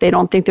treatment. They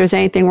don't think there's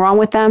anything wrong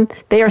with them.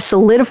 They are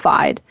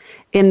solidified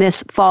in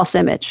this false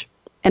image,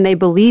 and they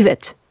believe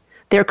it.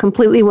 They're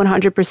completely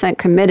 100%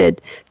 committed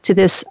to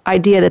this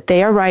idea that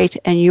they are right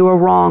and you are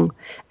wrong.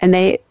 And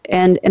they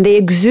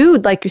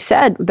exude, like you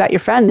said about your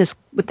friend,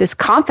 with this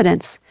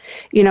confidence.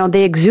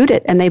 They exude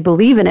it and they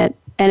believe in it.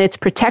 And it's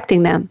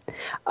protecting them.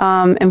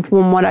 And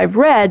from what I've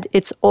read,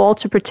 it's all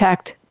to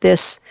protect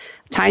this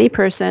tiny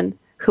person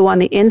who on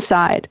the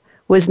inside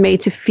was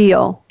made to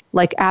feel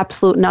like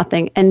absolute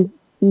nothing and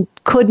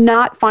could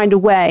not find a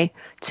way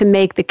to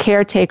make the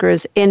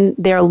caretakers in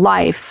their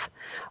life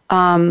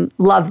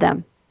love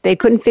them. They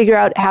couldn't figure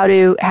out how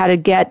to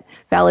get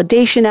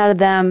validation out of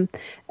them,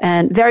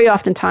 And very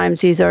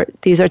oftentimes these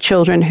are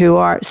children who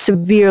are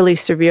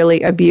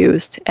severely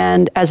abused,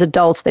 and as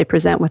adults they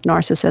present with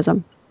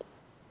narcissism.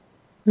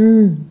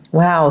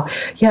 Wow.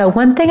 Yeah,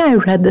 one thing I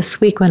read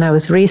this week when I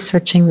was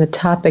researching the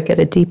topic at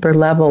a deeper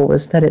level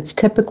was that it's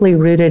typically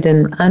rooted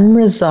in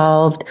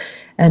unresolved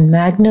and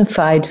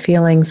magnified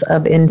feelings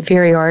of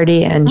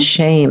inferiority and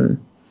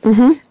shame.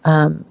 And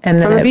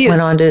then From abuse.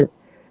 Went on to,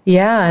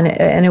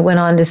 and it went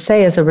on to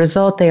say, as a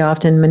result, they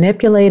often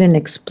manipulate and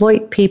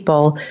exploit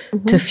people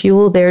to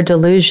fuel their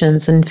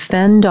delusions and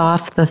fend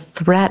off the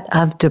threat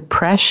of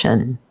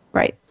depression.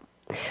 Right.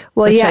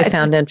 Well, which I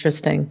found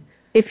interesting.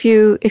 If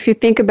you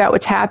think about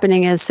what's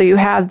happening is, so you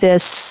have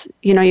this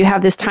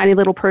tiny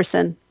little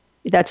person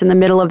that's in the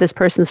middle of this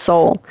person's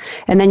soul,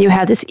 and then you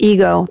have this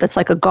ego that's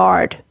like a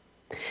guard.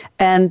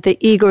 And the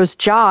ego's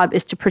job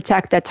is to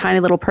protect that tiny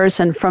little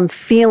person from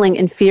feeling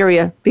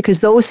inferior,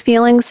 because those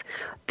feelings,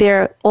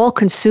 they're all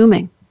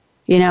consuming,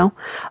 and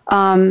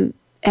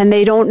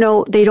they don't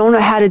know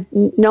how to,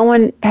 no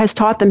one has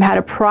taught them how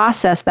to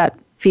process that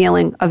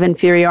feeling of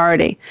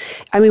inferiority.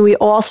 I mean, we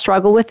all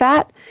struggle with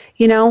that,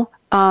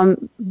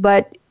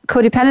 but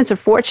codependents are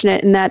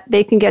fortunate in that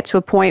they can get to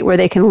a point where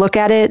they can look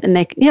at it and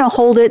they can,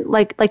 hold it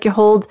like you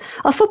hold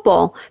a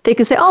football. They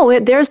can say, oh,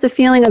 there's the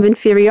feeling of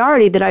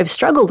inferiority that I've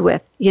struggled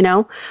with,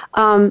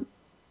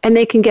 and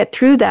they can get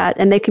through that,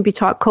 and they can be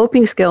taught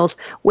coping skills,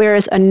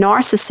 whereas a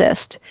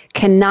narcissist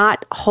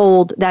cannot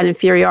hold that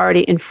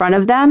inferiority in front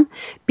of them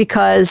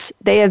because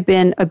they have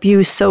been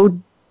abused so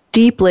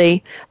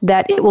deeply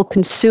that it will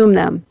consume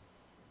them.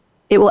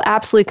 It will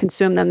absolutely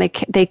consume them.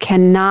 They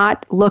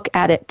cannot look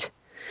at it.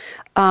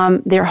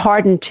 They're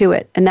hardened to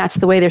it, and that's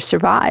the way they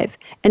survive.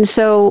 And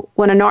so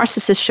when a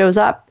narcissist shows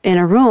up in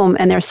a room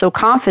and they're so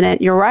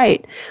confident, you're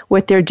right.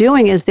 What they're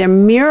doing is they're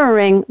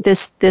mirroring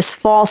this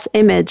false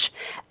image,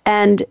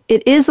 and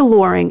it is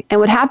alluring. And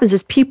what happens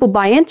is people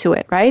buy into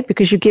it, right?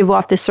 Because you give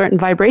off this certain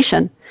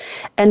vibration.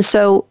 And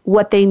so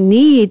what they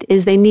need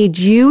is they need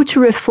you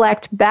to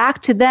reflect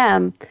back to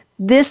them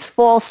this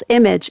false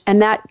image, and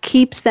that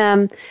keeps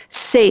them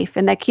safe,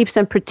 and that keeps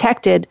them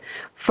protected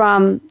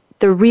from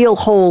the real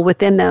whole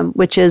within them,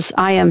 which is,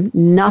 I am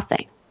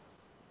nothing.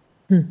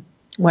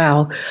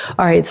 Wow.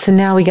 All right. So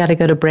now we got to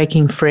go to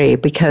breaking free,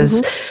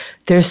 because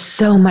there's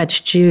so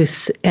much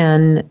juice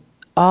in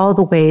all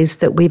the ways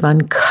that we've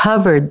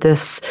uncovered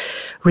this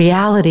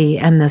reality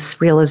and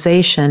this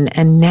realization,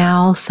 and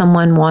now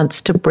someone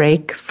wants to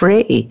break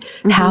free.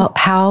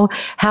 How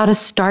to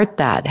start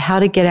that, how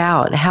to get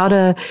out, how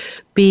to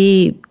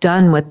be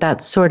done with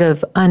that sort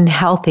of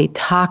unhealthy,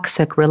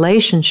 toxic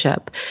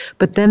relationship.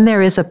 But then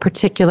there is a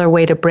particular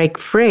way to break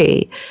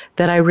free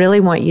that I really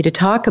want you to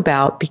talk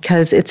about,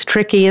 because it's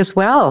tricky as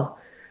well.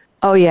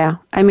 Oh, yeah.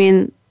 I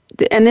mean,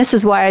 and this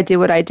is why I do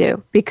what I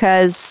do,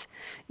 because,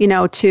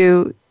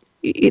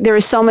 there are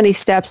so many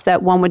steps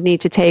that one would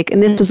need to take,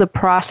 and this is a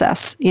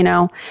process,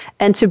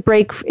 and to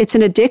break, it's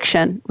an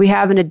addiction. We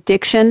have an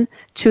addiction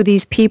to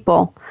these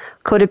people.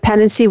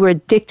 Codependency, we're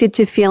addicted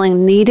to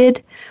feeling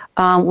needed.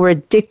 We're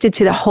addicted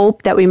to the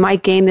hope that we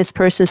might gain this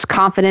person's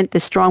confidence,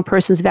 this strong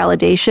person's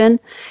validation.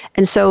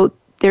 And so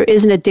there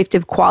is an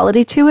addictive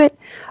quality to it.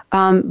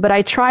 But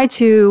I try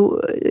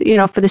to,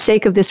 for the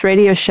sake of this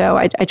radio show,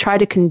 I try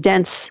to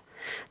condense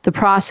the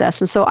process.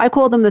 And so I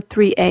call them the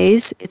 3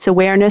 A's. It's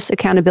awareness,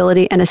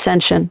 accountability, and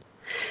ascension.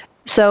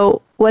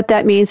 So what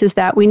that means is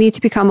that we need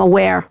to become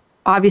aware,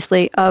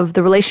 obviously, of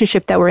the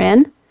relationship that we're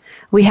in.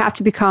 We have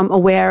to become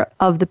aware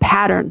of the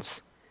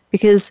patterns,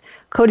 because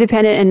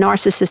codependent and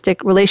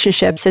narcissistic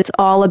relationships, it's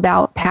all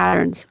about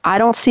patterns. I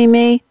don't see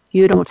me,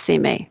 you don't see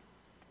me.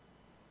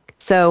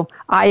 So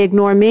I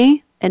ignore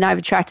me, and I've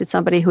attracted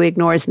somebody who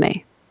ignores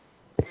me.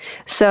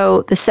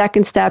 So the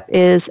second step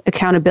is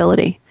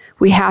accountability.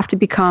 We have to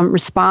become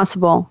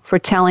responsible for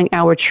telling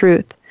our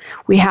truth.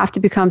 We have to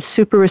become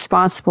super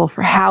responsible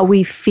for how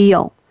we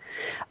feel.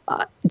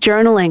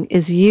 Journaling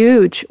is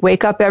huge.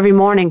 Wake up every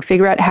morning,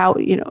 figure out how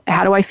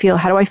do I feel?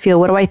 How do I feel?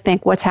 What do I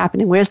think? What's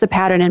happening? Where's the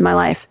pattern in my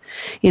life?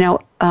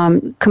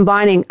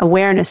 Combining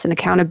awareness and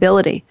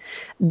accountability,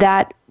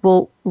 that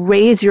will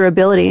raise your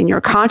ability and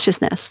your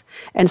consciousness.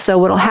 And so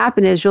what will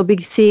happen is you'll be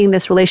seeing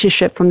this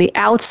relationship from the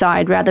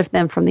outside rather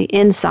than from the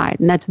inside.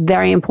 And that's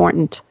very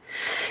important.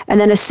 And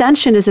then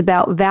ascension is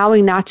about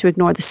vowing not to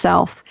ignore the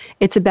self.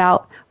 It's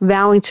about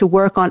vowing to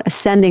work on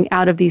ascending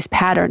out of these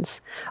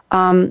patterns.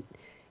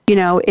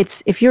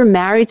 It's, if you're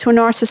married to a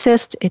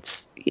narcissist,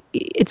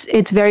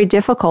 it's very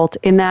difficult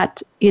in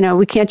that,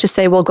 we can't just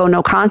say, well, go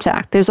no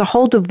contact. There's a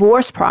whole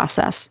divorce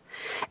process.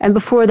 And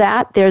before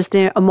that, there's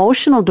the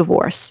emotional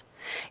divorce,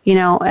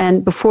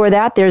 and before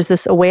that, there's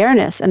this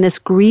awareness and this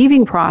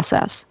grieving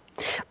process.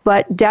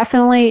 But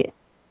definitely,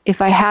 if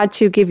I had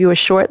to give you a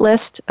short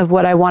list of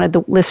what I wanted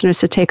the listeners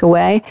to take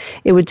away,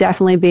 it would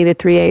definitely be the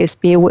 3 A's.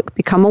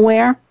 Become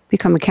aware,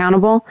 become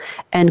accountable,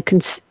 and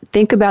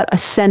think about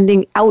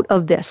ascending out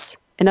of this.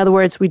 In other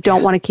words, we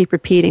don't want to keep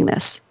repeating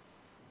this.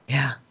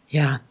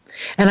 Yeah.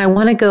 And I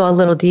want to go a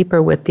little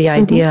deeper with the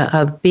idea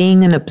of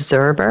being an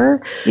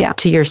observer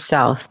to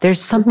yourself.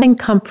 There's something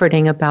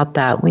comforting about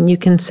that when you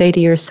can say to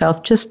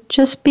yourself,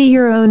 just be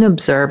your own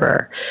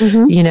observer,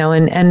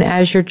 and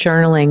as you're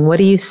journaling, what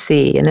do you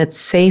see? And it's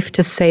safe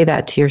to say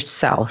that to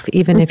yourself,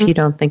 even if you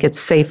don't think it's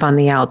safe on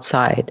the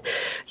outside.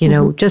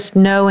 Just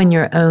know in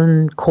your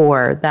own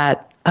core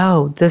that,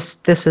 oh, this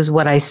is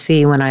what I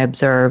see when I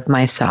observe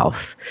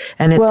myself.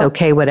 And it's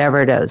okay,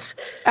 whatever it is.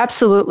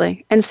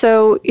 Absolutely. And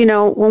so,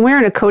 when we're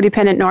in a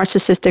codependent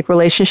narcissistic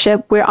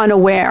relationship, we're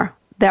unaware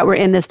that we're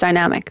in this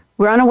dynamic.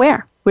 We're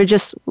unaware. We're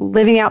just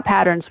living out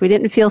patterns. We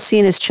didn't feel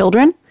seen as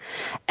children.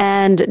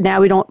 And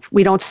now we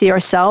don't see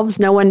ourselves.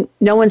 No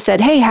one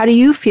said, hey, how do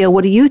you feel?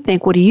 What do you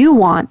think? What do you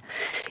want?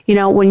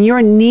 When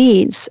your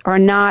needs are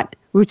not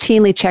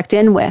routinely checked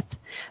in with,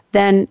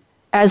 then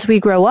as we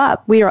grow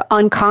up, we are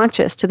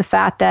unconscious to the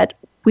fact that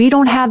we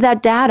don't have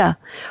that data.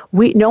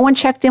 No one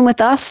checked in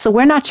with us, so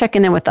we're not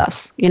checking in with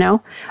us.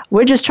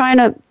 We're just trying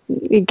to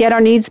get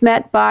our needs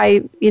met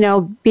by,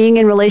 being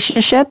in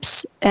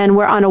relationships, and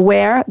we're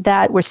unaware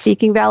that we're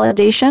seeking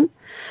validation.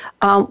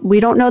 We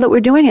don't know that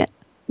we're doing it.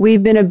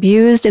 We've been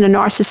abused in a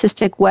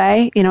narcissistic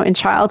way, in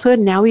childhood.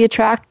 Now we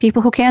attract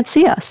people who can't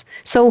see us.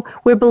 So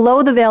we're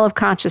below the veil of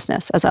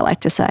consciousness, as I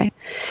like to say.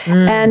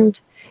 And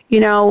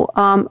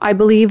I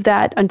believe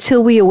that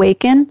until we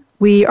awaken,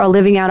 we are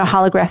living out a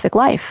holographic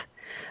life.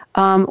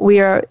 We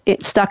are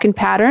stuck in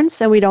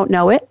patterns and we don't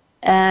know it.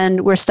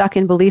 And we're stuck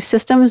in belief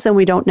systems and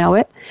we don't know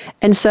it.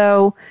 And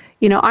so,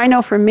 I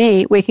know for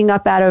me, waking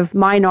up out of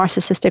my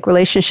narcissistic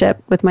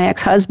relationship with my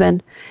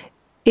ex-husband,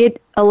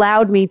 it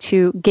allowed me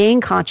to gain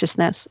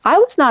consciousness. I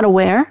was not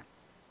aware.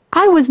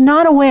 I was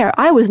not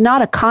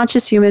a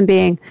conscious human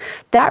being.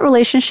 That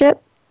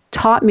relationship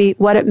taught me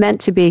what it meant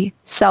to be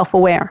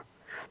self-aware.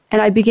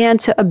 And I began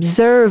to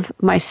observe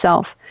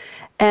myself.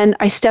 And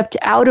I stepped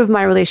out of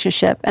my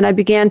relationship and I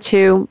began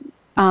to,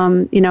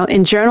 in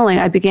journaling,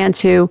 I began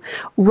to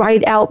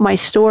write out my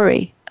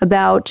story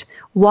about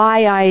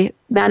why I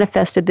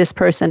manifested this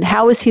person.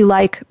 How was he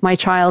like my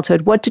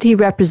childhood? What did he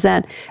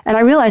represent? And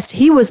I realized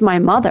he was my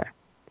mother.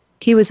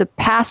 He was a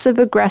passive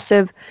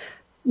aggressive,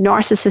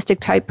 narcissistic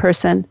type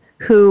person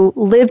who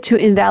lived to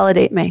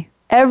invalidate me.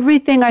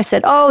 Everything I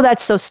said, oh,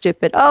 that's so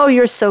stupid. Oh,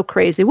 you're so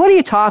crazy. What are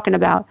you talking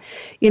about?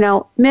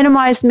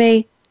 Minimized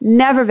me,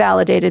 never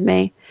validated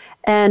me.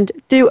 And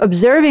through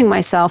observing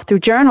myself, through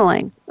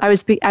journaling, I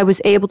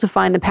was able to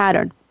find the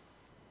pattern.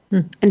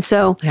 And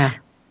so,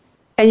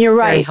 and you're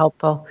right. Very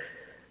helpful.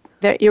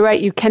 You're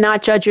right. You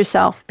cannot judge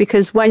yourself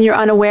because when you're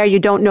unaware, you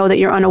don't know that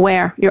you're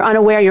unaware. You're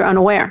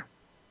unaware.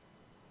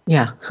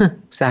 Yeah,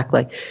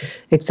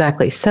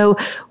 exactly. So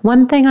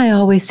one thing I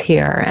always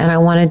hear, and I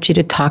wanted you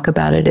to talk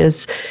about it,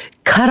 is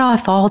cut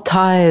off all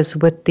ties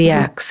with the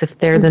ex if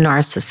they're the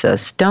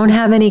narcissist. Don't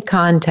have any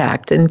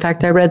contact. In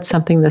fact, I read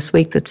something this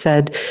week that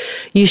said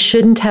you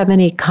shouldn't have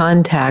any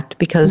contact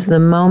because the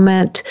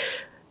moment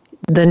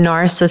the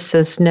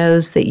narcissist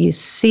knows that you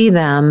see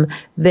them,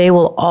 they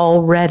will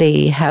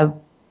already have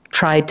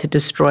tried to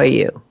destroy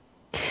you.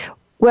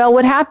 Well,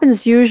 what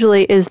happens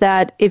usually is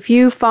that if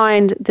you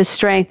find the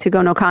strength to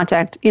go no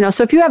contact,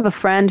 so if you have a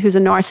friend who's a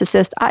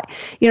narcissist,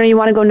 you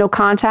want to go no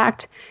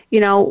contact,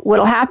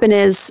 what'll happen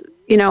is,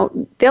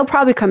 they'll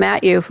probably come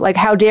at you like,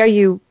 how dare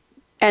you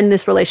end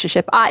this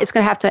relationship? It's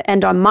going to have to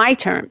end on my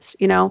terms,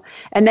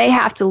 and they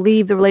have to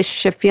leave the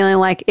relationship feeling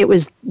like it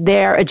was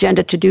their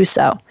agenda to do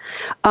so,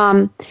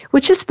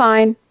 which is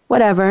fine,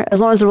 whatever,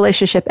 as long as the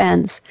relationship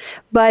ends.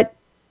 But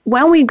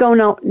when we go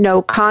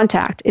no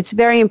contact, it's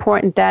very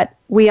important that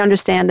we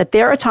understand that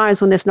there are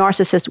times when this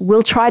narcissist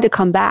will try to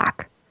come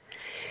back.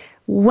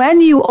 When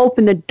you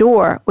open the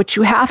door, what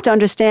you have to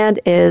understand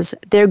is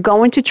they're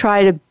going to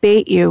try to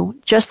bait you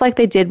just like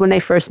they did when they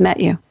first met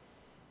you.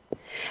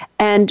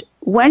 And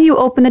when you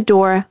open the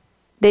door,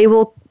 they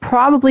will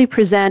probably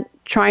present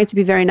trying to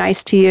be very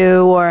nice to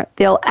you, or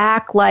they'll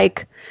act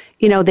like,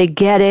 they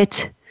get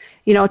it,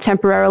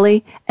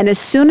 temporarily. And as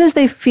soon as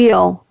they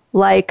feel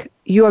like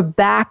you're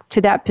back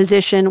to that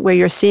position where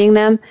you're seeing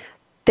them,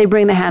 they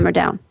bring the hammer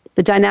down.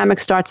 The dynamic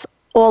starts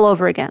all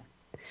over again.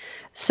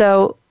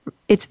 So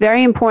it's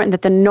very important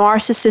that the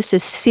narcissist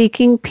is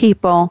seeking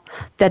people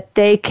that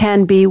they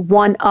can be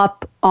one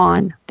up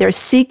on. They're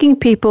seeking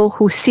people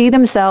who see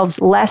themselves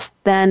less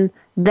than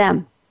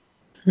them.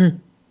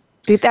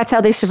 That's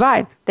how they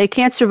survive. They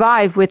can't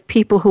survive with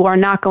people who are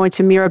not going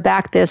to mirror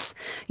back this,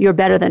 you're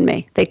better than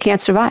me. They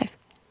can't survive.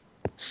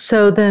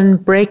 So then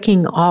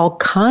breaking all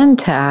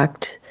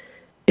contact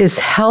is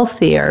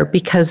healthier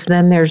because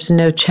then there's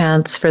no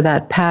chance for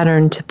that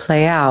pattern to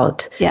play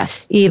out.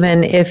 Yes.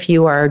 Even if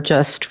you are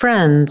just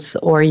friends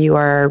or you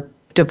are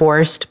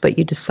divorced, but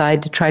you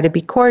decide to try to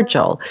be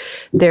cordial,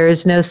 there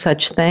is no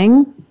such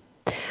thing.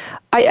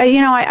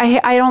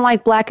 I don't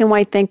like black and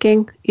white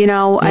thinking.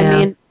 I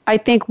mean, I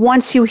think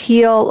once you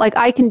heal, like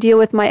I can deal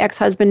with my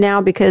ex-husband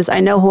now because I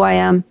know who I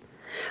am.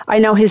 I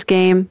know his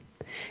game.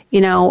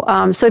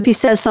 So if he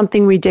says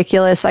something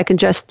ridiculous, I can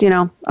just,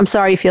 I'm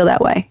sorry you feel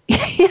that way.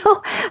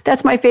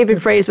 That's my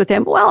favorite phrase with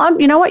him. Well,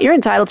 you know what? You're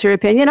entitled to your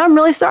opinion. I'm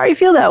really sorry you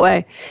feel that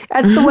way.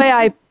 That's the way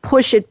I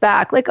push it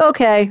back. Like,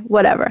 okay,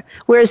 whatever.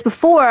 Whereas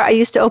before, I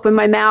used to open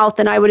my mouth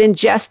and I would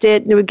ingest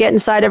it and it would get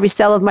inside every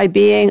cell of my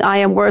being. I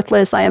am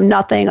worthless. I am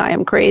nothing. I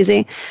am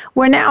crazy.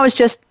 Where now it's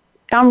just,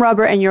 I'm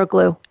rubber and you're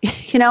glue.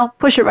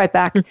 Push it right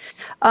back.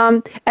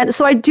 And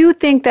so I do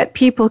think that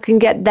people can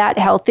get that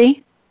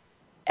healthy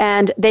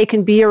and they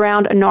can be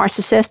around a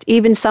narcissist,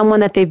 even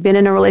someone that they've been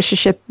in a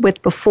relationship with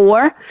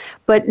before,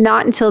 but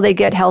not until they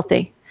get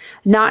healthy,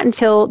 not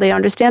until they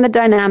understand the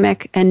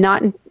dynamic, and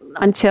not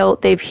until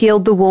they've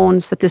healed the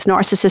wounds that this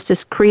narcissist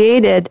has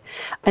created,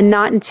 and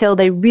not until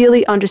they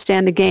really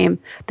understand the game.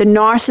 The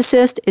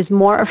narcissist is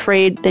more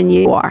afraid than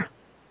you are.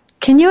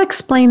 Can you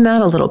explain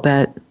that a little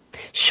bit?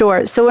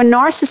 Sure. So a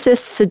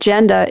narcissist's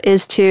agenda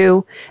is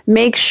to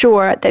make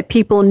sure that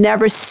people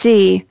never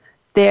see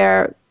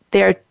their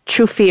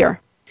true fear.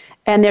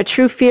 And their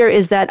true fear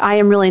is that I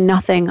am really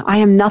nothing. I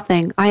am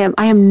nothing. I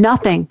am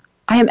nothing.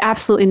 I am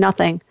absolutely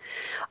nothing.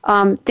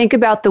 Think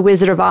about the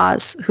Wizard of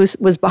Oz, who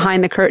was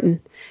behind the curtain.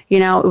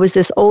 It was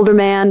this older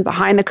man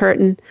behind the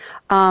curtain.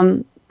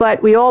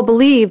 But we all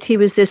believed he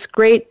was this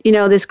great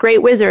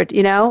wizard,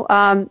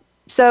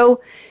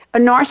 So a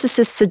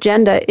narcissist's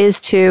agenda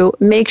is to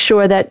make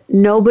sure that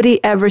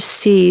nobody ever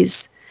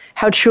sees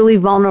how truly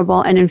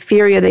vulnerable and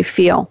inferior they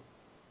feel.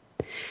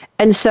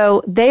 And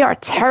so they are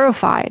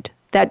terrified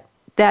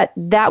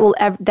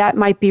that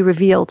might be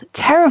revealed.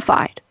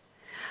 Terrified.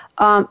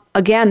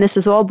 Again, this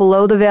is all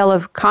below the veil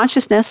of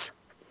consciousness,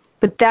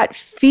 but that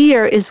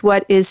fear is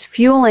what is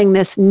fueling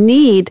this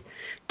need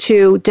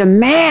to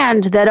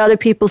demand that other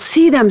people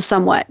see them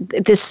somewhat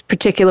this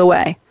particular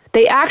way.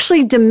 They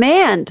actually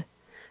demand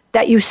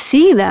that you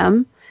see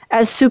them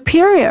as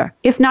superior,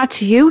 if not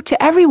to you,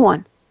 to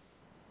everyone.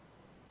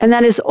 And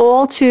that's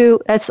all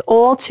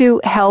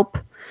to help.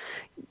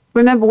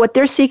 Remember, what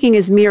they're seeking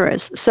is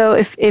mirrors. So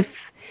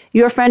if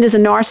your friend is a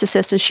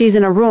narcissist and she's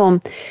in a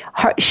room,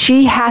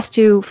 she has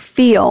to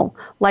feel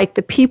like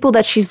the people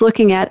that she's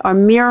looking at are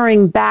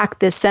mirroring back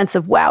this sense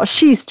of, wow,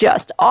 she's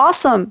just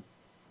awesome.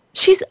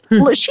 She's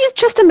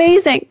just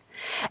amazing.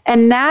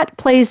 And that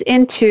plays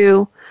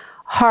into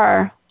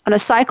her on a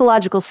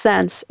psychological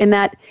sense, in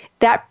that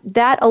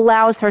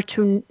allows her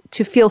to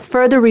feel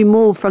further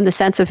removed from the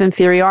sense of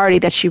inferiority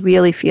that she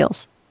really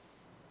feels.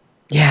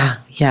 Yeah.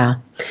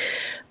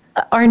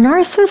 Are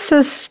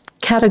narcissists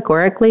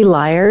categorically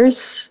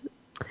liars?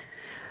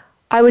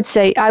 I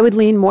would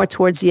lean more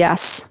towards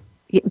yes,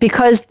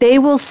 because they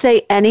will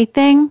say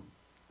anything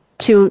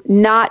to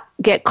not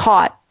get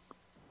caught.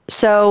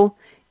 So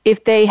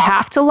if they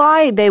have to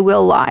lie, they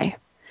will lie.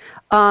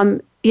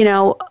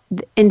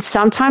 And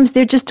sometimes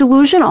they're just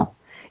delusional.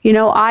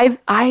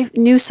 I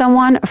knew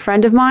someone, a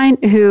friend of mine,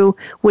 who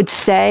would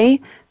say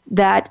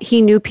that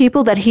he knew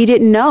people that he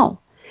didn't know.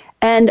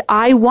 And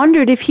I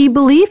wondered if he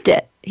believed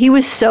it. He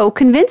was so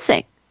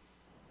convincing.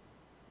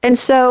 And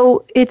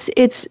so it's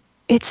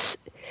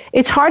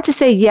hard to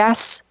say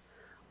yes,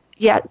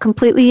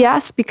 completely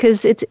yes,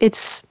 because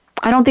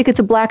I don't think it's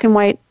a black and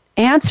white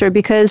answer,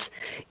 because,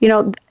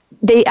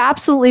 they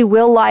absolutely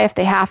will lie if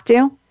they have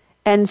to.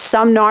 And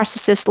some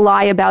narcissists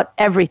lie about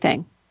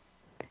everything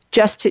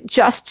just to get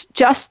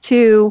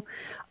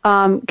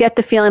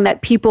the feeling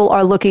that people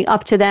are looking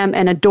up to them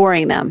and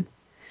adoring them.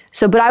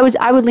 So, but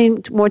I would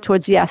lean more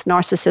towards yes,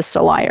 narcissists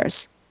are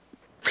liars.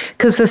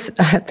 Because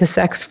this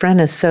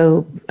ex-friend is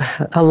so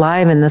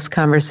alive in this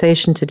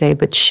conversation today,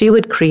 but she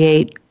would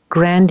create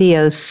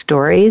grandiose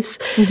stories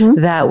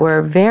that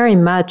were very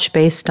much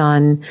based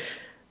on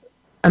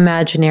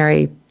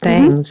imaginary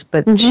things,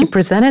 but she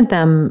presented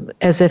them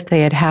as if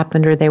they had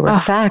happened or they were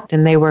fact,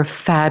 and they were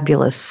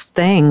fabulous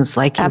things.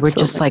 Like you were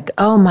just like,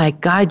 oh my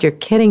God, you're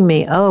kidding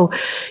me. Oh,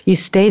 you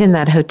stayed in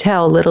that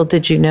hotel. Little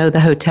did you know the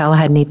hotel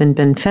hadn't even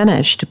been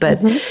finished. But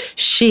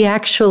she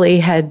actually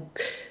had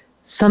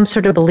some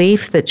sort of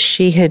belief that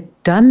she had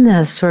done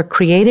this or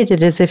created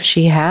it as if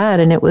she had,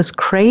 and it was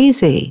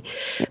crazy.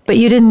 But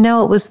you didn't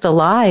know it was the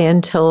lie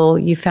until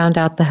you found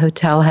out the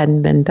hotel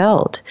hadn't been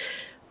built.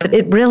 But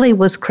it really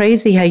was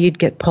crazy how you'd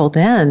get pulled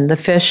in, the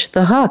fish,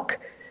 the hook.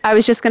 I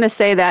was just going to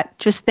say that.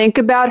 Just think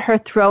about her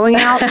throwing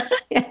out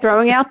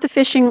the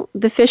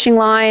fishing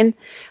line,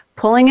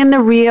 pulling in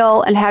the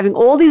reel, and having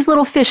all these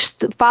little fish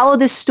follow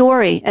this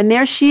story. And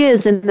there she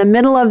is in the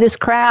middle of this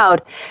crowd,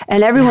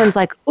 and everyone's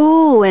like,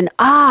 ooh, and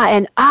ah,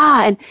 and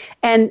ah.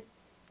 And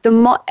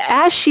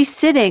as she's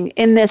sitting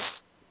in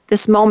this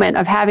moment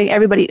of having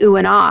everybody ooh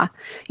and ah,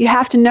 you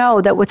have to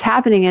know that what's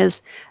happening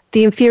is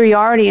the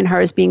inferiority in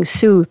her is being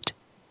soothed.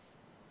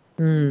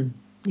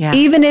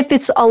 Even if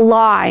it's a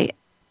lie,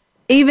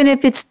 even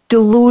if it's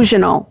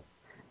delusional,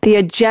 the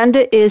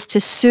agenda is to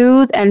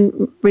soothe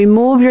and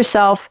remove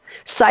yourself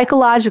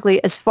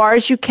psychologically as far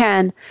as you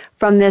can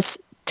from this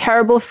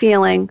terrible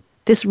feeling,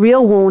 this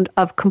real wound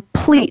of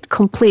complete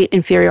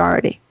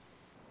inferiority.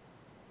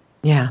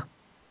 Yeah.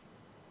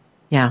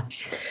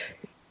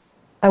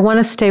 I want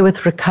to stay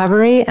with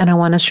recovery, and I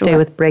want to stay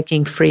with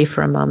breaking free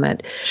for a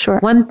moment. Sure.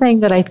 One thing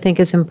that I think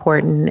is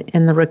important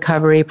in the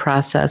recovery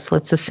process,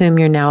 let's assume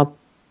you're now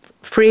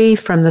free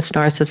from this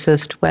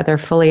narcissist, whether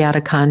fully out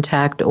of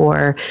contact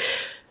or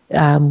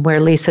where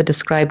Lisa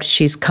described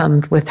she's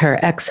come with her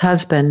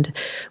ex-husband,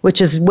 which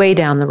is way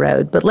down the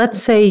road. But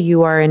let's say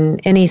you are in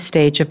any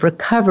stage of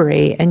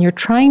recovery and you're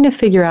trying to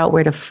figure out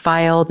where to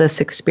file this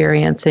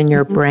experience in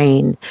your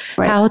brain,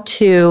 how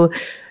to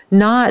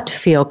not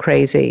feel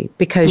crazy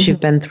because you've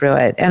been through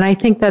it. And I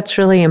think that's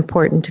really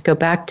important to go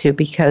back to,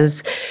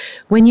 because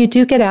when you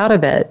do get out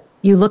of it,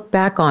 you look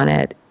back on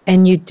it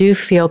and you do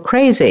feel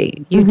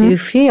crazy. You do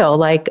feel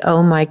like,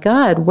 oh my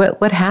God,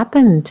 what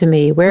happened to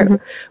me? Where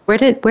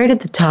did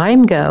the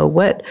time go?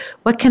 What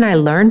can I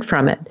learn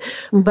from it?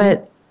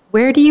 But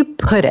where do you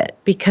put it?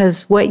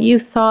 Because what you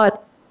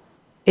thought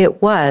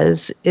it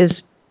was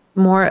is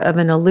more of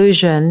an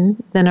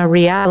illusion than a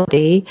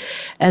reality.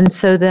 And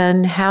so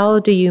then how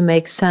do you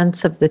make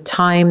sense of the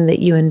time that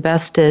you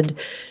invested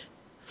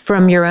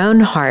from your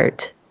own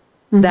heart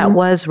that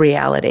was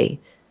reality?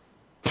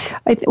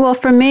 Well,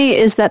 for me,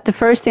 is that the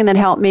first thing that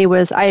helped me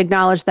was I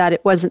acknowledged that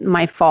it wasn't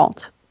my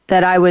fault,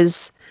 that I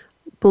was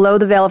below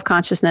the veil of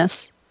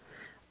consciousness.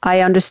 I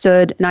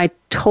understood, and I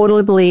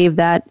totally believe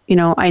that,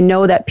 I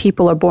know that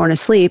people are born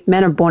asleep.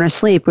 Men are born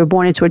asleep. We're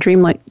born into a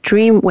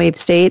dream wave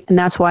state, and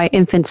that's why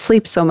infants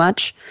sleep so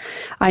much.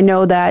 I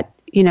know that,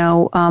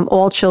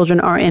 all children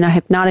are in a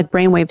hypnotic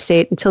brainwave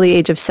state until the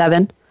age of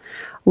 7.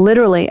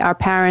 Literally, our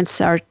parents,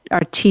 our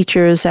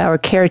teachers, our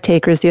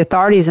caretakers, the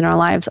authorities in our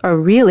lives are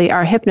really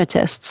our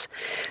hypnotists.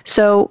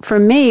 So for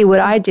me, what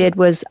I did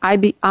was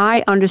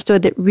I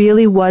understood that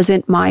really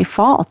wasn't my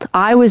fault.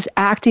 I was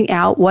acting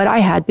out what I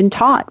had been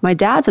taught. My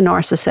dad's a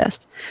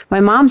narcissist. My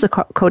mom's a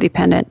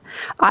codependent.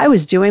 I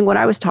was doing what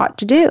I was taught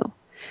to do.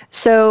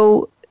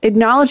 So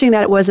acknowledging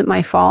that it wasn't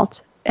my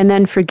fault, and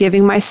then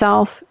forgiving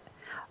myself.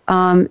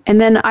 And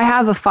then I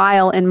have a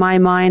file in my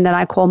mind that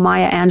I call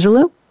Maya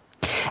Angelou.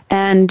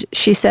 And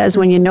she says,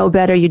 when you know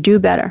better, you do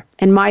better.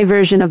 And my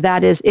version of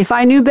that is, if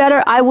I knew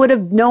better, I would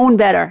have known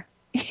better.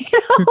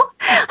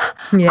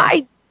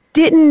 I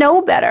didn't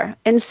know better.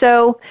 And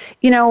so,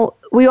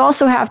 we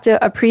also have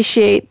to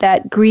appreciate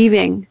that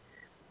grieving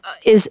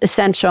is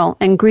essential.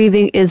 And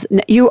grieving is,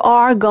 you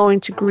are going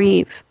to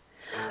grieve.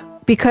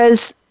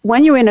 Because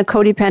when you're in a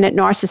codependent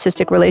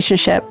narcissistic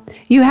relationship,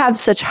 you have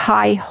such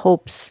high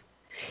hopes.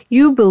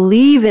 You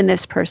believe in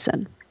this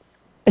person,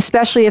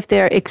 especially if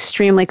they're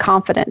extremely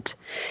confident.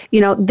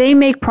 They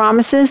make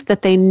promises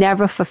that they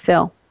never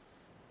fulfill.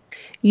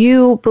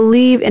 You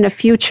believe in a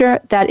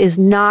future that is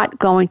not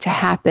going to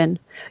happen.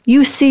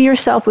 You see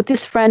yourself with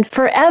this friend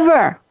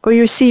forever, or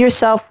you see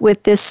yourself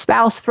with this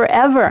spouse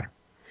forever.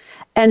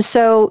 And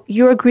so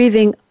you're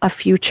grieving a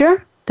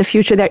future, the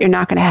future that you're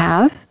not going to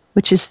have,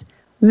 which is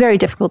very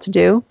difficult to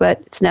do,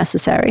 but it's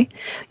necessary.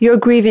 You're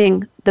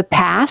grieving the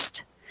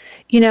past,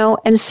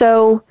 and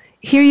so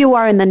here you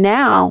are in the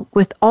now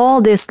with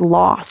all this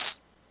loss.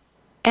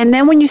 And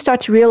then when you start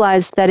to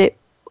realize that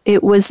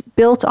it was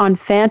built on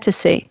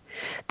fantasy,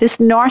 this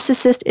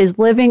narcissist is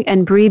living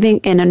and breathing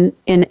in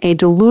a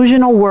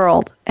delusional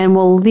world and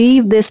will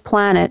leave this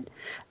planet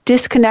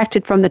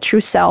disconnected from the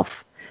true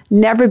self,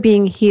 never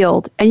being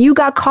healed. And you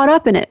got caught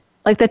up in it,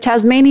 like the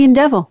Tasmanian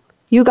devil.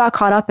 You got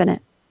caught up in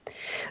it.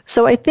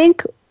 So I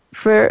think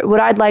for what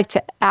I'd like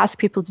to ask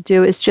people to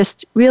do is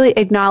just really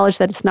acknowledge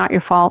that it's not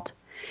your fault.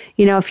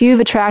 If you've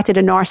attracted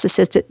a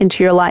narcissist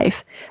into your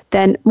life,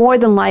 then more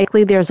than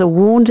likely there's a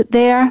wound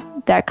there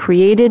that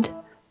created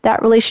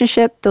that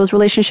relationship. Those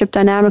relationship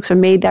dynamics or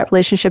made that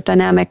relationship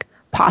dynamic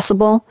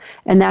possible,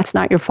 and that's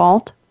not your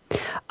fault.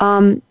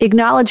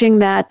 Acknowledging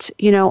that,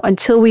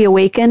 until we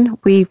awaken,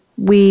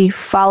 we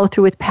follow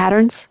through with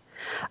patterns.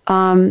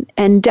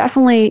 And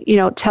definitely,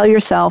 tell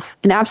yourself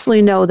and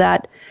absolutely know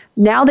that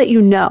now that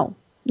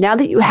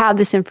you have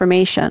this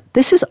information,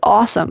 this is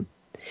awesome.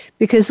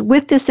 Because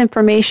with this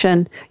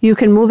information, you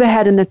can move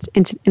ahead in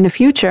the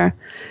future,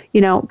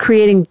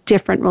 creating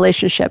different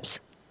relationships.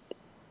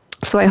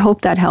 So I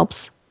hope that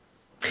helps.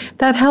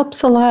 That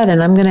helps a lot,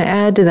 and I'm going to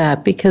add to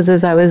that, because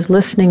as I was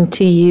listening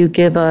to you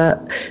give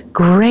a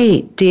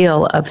great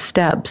deal of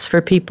steps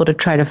for people to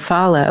try to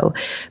follow,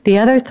 the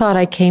other thought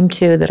I came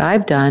to that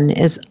I've done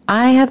is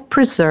I have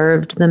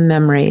preserved the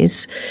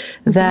memories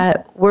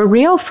that were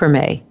real for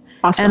me.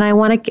 Awesome.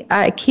 And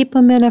I keep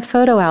them in a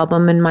photo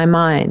album in my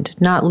mind,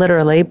 not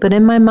literally, but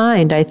in my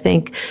mind. I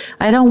think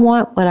I don't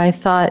want what I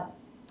thought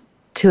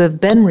to have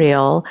been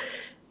real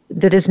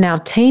that is now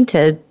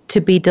tainted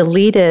to be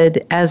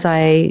deleted as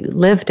I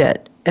lived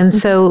it. And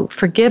so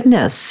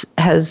forgiveness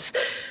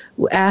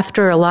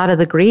after a lot of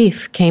the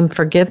grief came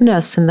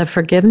forgiveness. And the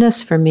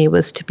forgiveness for me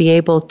was to be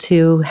able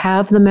to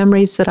have the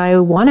memories that I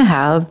want to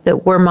have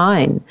that were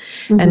mine,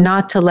 and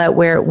not to let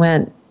where it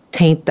went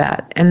taint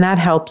that. And that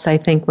helps, I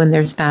think, when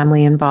there's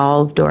family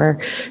involved or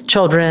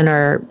children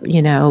or,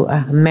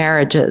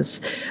 marriages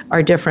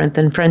are different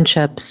than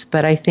friendships.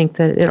 But I think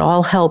that it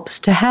all helps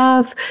to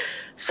have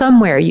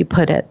somewhere you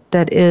put it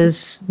that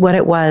is what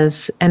it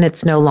was and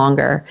it's no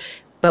longer.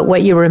 But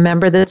what you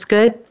remember that's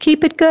good,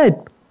 keep it good.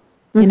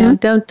 You know,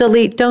 don't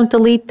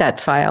delete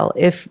that file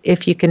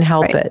if you can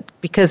help it,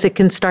 because it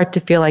can start to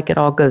feel like it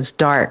all goes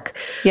dark.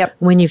 Yep.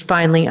 When you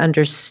finally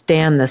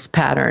understand this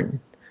pattern.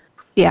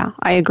 Yeah,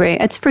 I agree.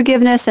 It's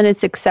forgiveness and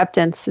it's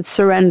acceptance. It's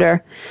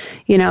surrender.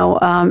 You know,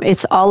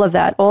 it's all of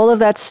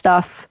that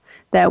stuff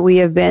that we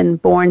have been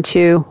born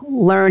to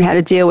learn how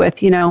to deal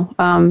with, you know,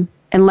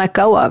 and let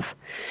go of.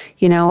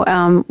 You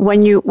know,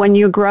 when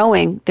you're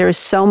growing, there's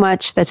so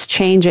much that's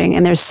changing,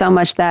 and there's so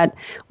much that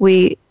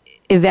we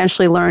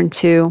eventually learn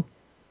to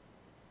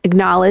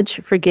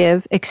acknowledge,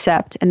 forgive,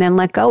 accept, and then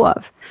let go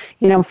of.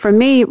 You know, for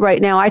me right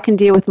now, I can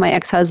deal with my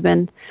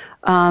ex-husband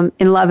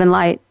in love and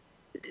light,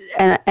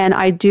 and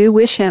I do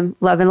wish him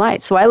love and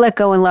light. So I let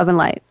go in love and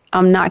light.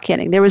 I'm not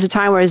kidding. There was a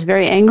time where I was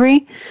very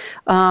angry.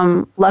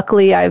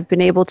 Luckily, I've been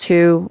able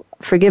to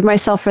forgive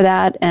myself for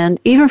that, and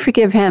even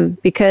forgive him,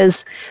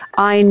 because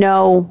I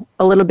know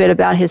a little bit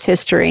about his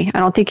history. I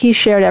don't think he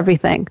shared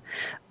everything,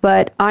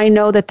 but I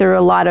know that there are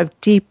a lot of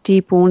deep,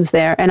 deep wounds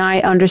there, and I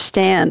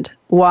understand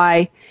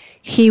why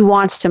he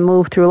wants to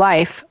move through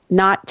life,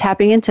 not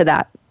tapping into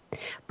that.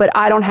 But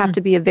I don't have to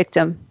be a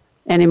victim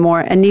anymore,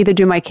 and neither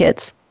do my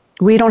kids.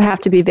 We don't have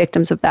to be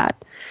victims of that.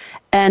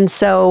 And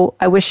so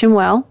I wish him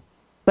well,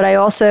 but I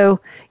also,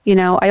 you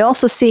know, I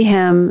also see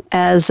him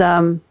as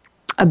a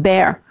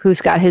bear who's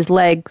got his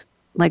legs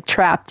like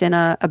trapped in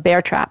a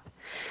bear trap.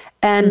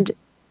 And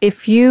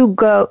if you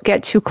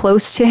get too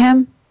close to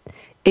him,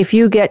 if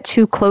you get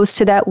too close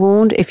to that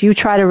wound, if you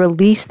try to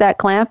release that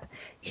clamp,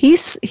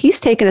 he's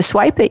taking a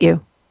swipe at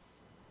you,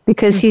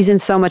 because he's in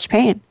so much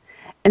pain.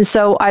 And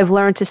so I've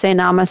learned to say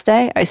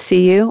namaste. I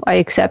see you. I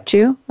accept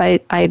you. I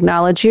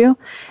acknowledge you.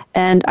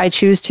 And I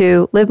choose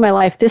to live my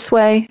life this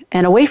way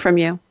and away from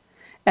you.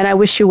 And I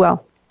wish you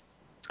well.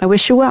 I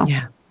wish you well.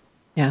 Yeah.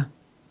 Yeah.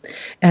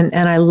 And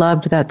I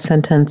loved that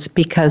sentence,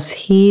 because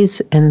he's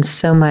in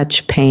so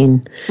much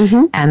pain.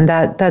 And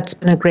that's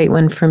been a great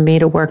one for me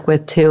to work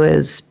with too,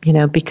 is, you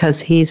know,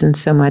 because he's in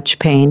so much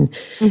pain.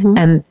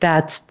 And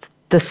that's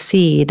the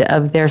seed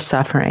of their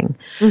suffering.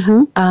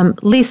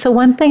 Lisa,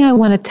 one thing I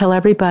want to tell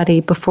everybody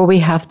before we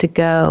have to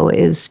go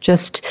is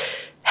just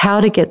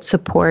how to get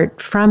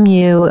support from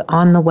you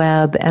on the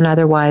web and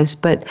otherwise,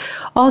 but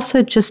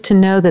also just to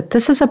know that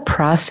this is a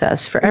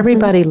process for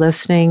everybody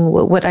listening.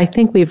 What I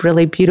think we've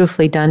really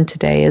beautifully done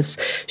today is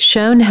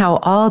shown how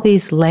all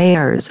these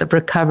layers of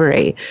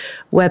recovery,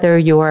 whether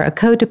you're a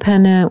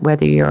codependent,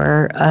 whether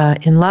you're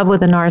in love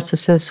with a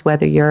narcissist,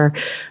 whether you're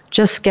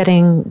just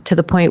getting to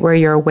the point where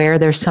you're aware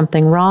there's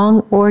something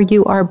wrong, or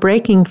you are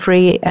breaking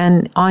free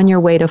and on your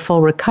way to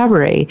full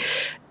recovery.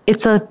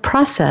 It's a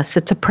process.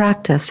 It's a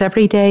practice.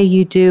 Every day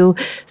you do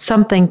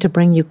something to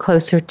bring you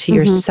closer to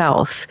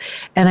yourself.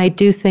 And I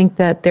do think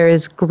that there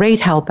is great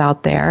help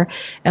out there.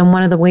 And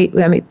one of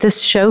the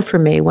this show for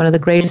me, one of the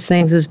greatest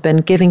things has been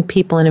giving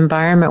people an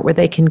environment where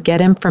they can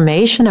get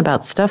information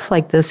about stuff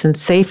like this and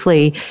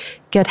safely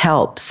get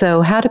help.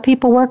 So how do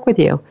people work with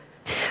you?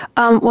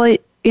 Well,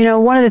 you know,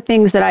 one of the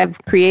things that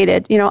I've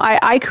created, you know,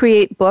 I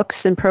create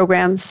books and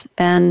programs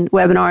and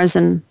webinars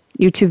and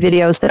YouTube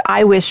videos that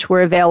I wish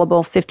were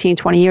available 15,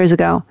 20 years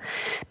ago.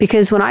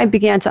 Because when I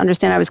began to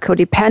understand I was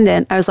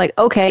codependent, I was like,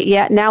 okay,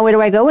 yeah, now where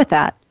do I go with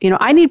that? You know,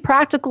 I need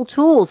practical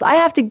tools. I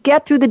have to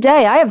get through the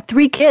day. I have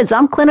 3 kids.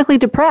 I'm clinically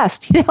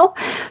depressed, you know?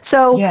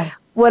 So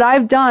what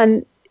I've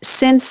done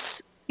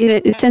since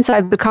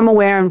I've become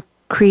aware and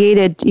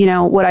created, you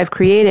know, what I've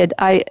created,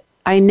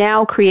 I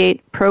now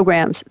create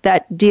programs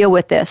that deal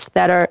with this,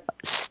 that are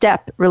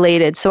step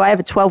related. So I have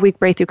a 12-week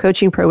breakthrough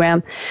coaching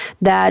program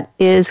that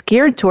is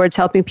geared towards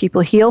helping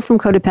people heal from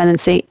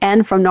codependency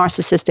and from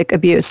narcissistic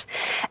abuse.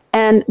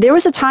 And there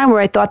was a time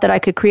where I thought that I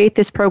could create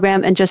this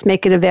program and just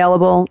make it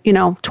available, you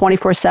know,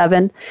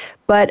 24/7.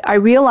 But I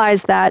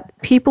realized that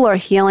people are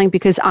healing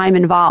because I'm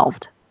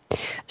involved.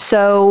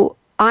 So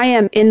I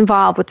am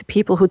involved with the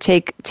people who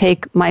take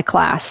my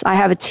class. I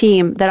have a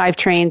team that I've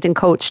trained and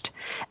coached.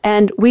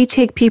 And we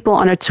take people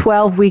on a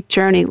 12-week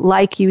journey,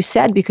 like you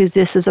said, because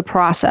this is a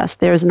process.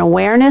 There's an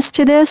awareness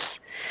to this.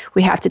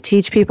 We have to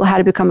teach people how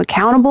to become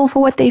accountable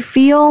for what they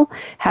feel,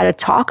 how to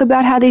talk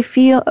about how they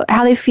feel,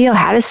 how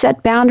to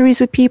set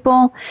boundaries with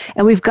people.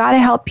 And we've got to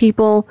help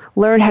people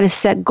learn how to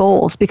set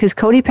goals, because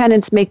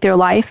codependents make their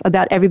life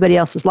about everybody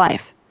else's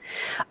life.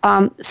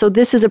 So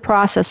this is a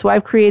process. So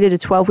I've created a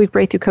 12-week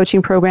breakthrough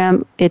coaching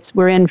program.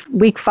 We're in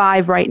week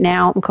 5 right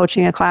now. I'm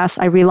coaching a class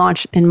I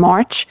relaunched in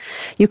March.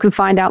 You can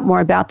find out more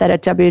about that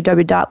at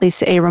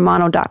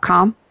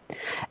www.lisaaromano.com.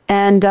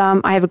 And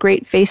I have a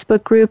great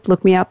Facebook group.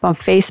 Look me up on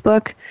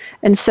Facebook.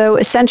 And so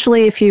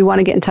essentially, if you want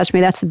to get in touch with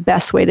me, that's the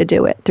best way to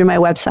do it, through my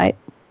website.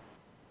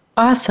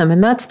 Awesome.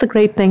 And that's the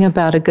great thing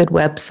about a good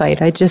website.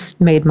 I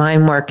just made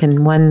mine work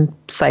in one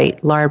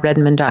site,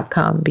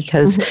 lauraredmond.com,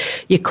 because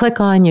you click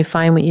on, you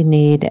find what you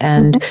need.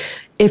 And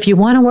if you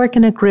want to work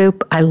in a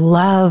group, I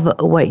love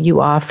what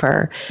you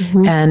offer.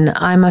 And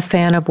I'm a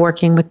fan of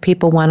working with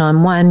people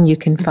one-on-one. You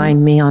can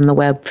find me on the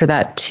web for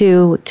that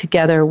too.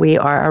 Together we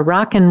are a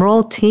rock and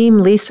roll team,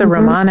 Lisa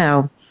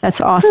Romano. That's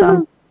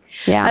awesome.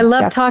 Yeah, I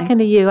love definitely. talking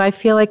to you. I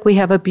feel like we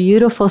have a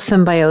beautiful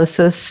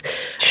symbiosis.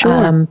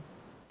 Sure.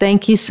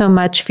 Thank you so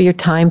much for your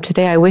time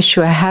today. I wish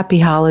you a happy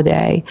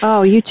holiday.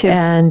 Oh, you too.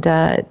 And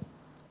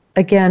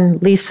again,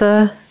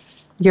 Lisa,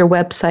 your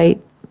website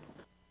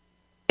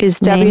is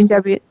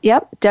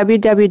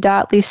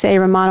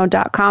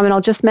www.lisaeromano.com. And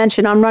I'll just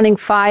mention I'm running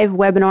 5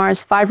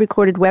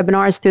 recorded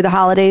webinars through the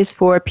holidays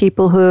for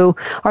people who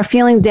are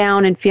feeling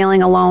down and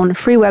feeling alone,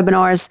 free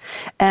webinars.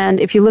 And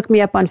if you look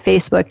me up on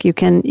Facebook, you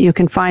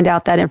can find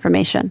out that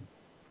information.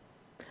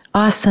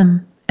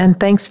 Awesome. And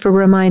thanks for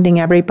reminding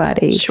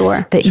everybody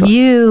that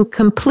you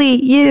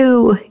complete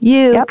you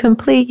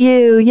complete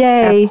you.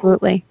 Yay.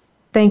 Absolutely.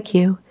 Thank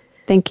you.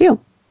 Thank you.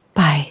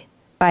 Bye.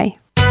 Bye.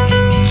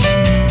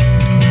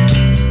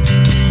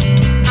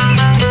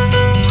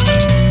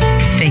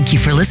 Thank you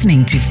for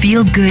listening to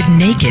Feel Good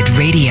Naked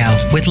Radio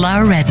with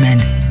Laura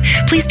Redmond.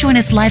 Please join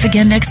us live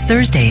again next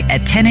Thursday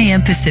at 10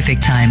 a.m. Pacific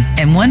Time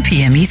and 1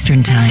 p.m.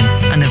 Eastern Time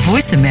on the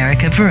Voice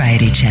America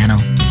Variety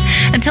Channel.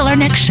 Until our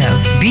next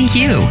show, be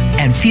you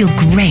and feel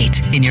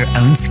great in your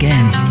own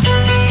skin.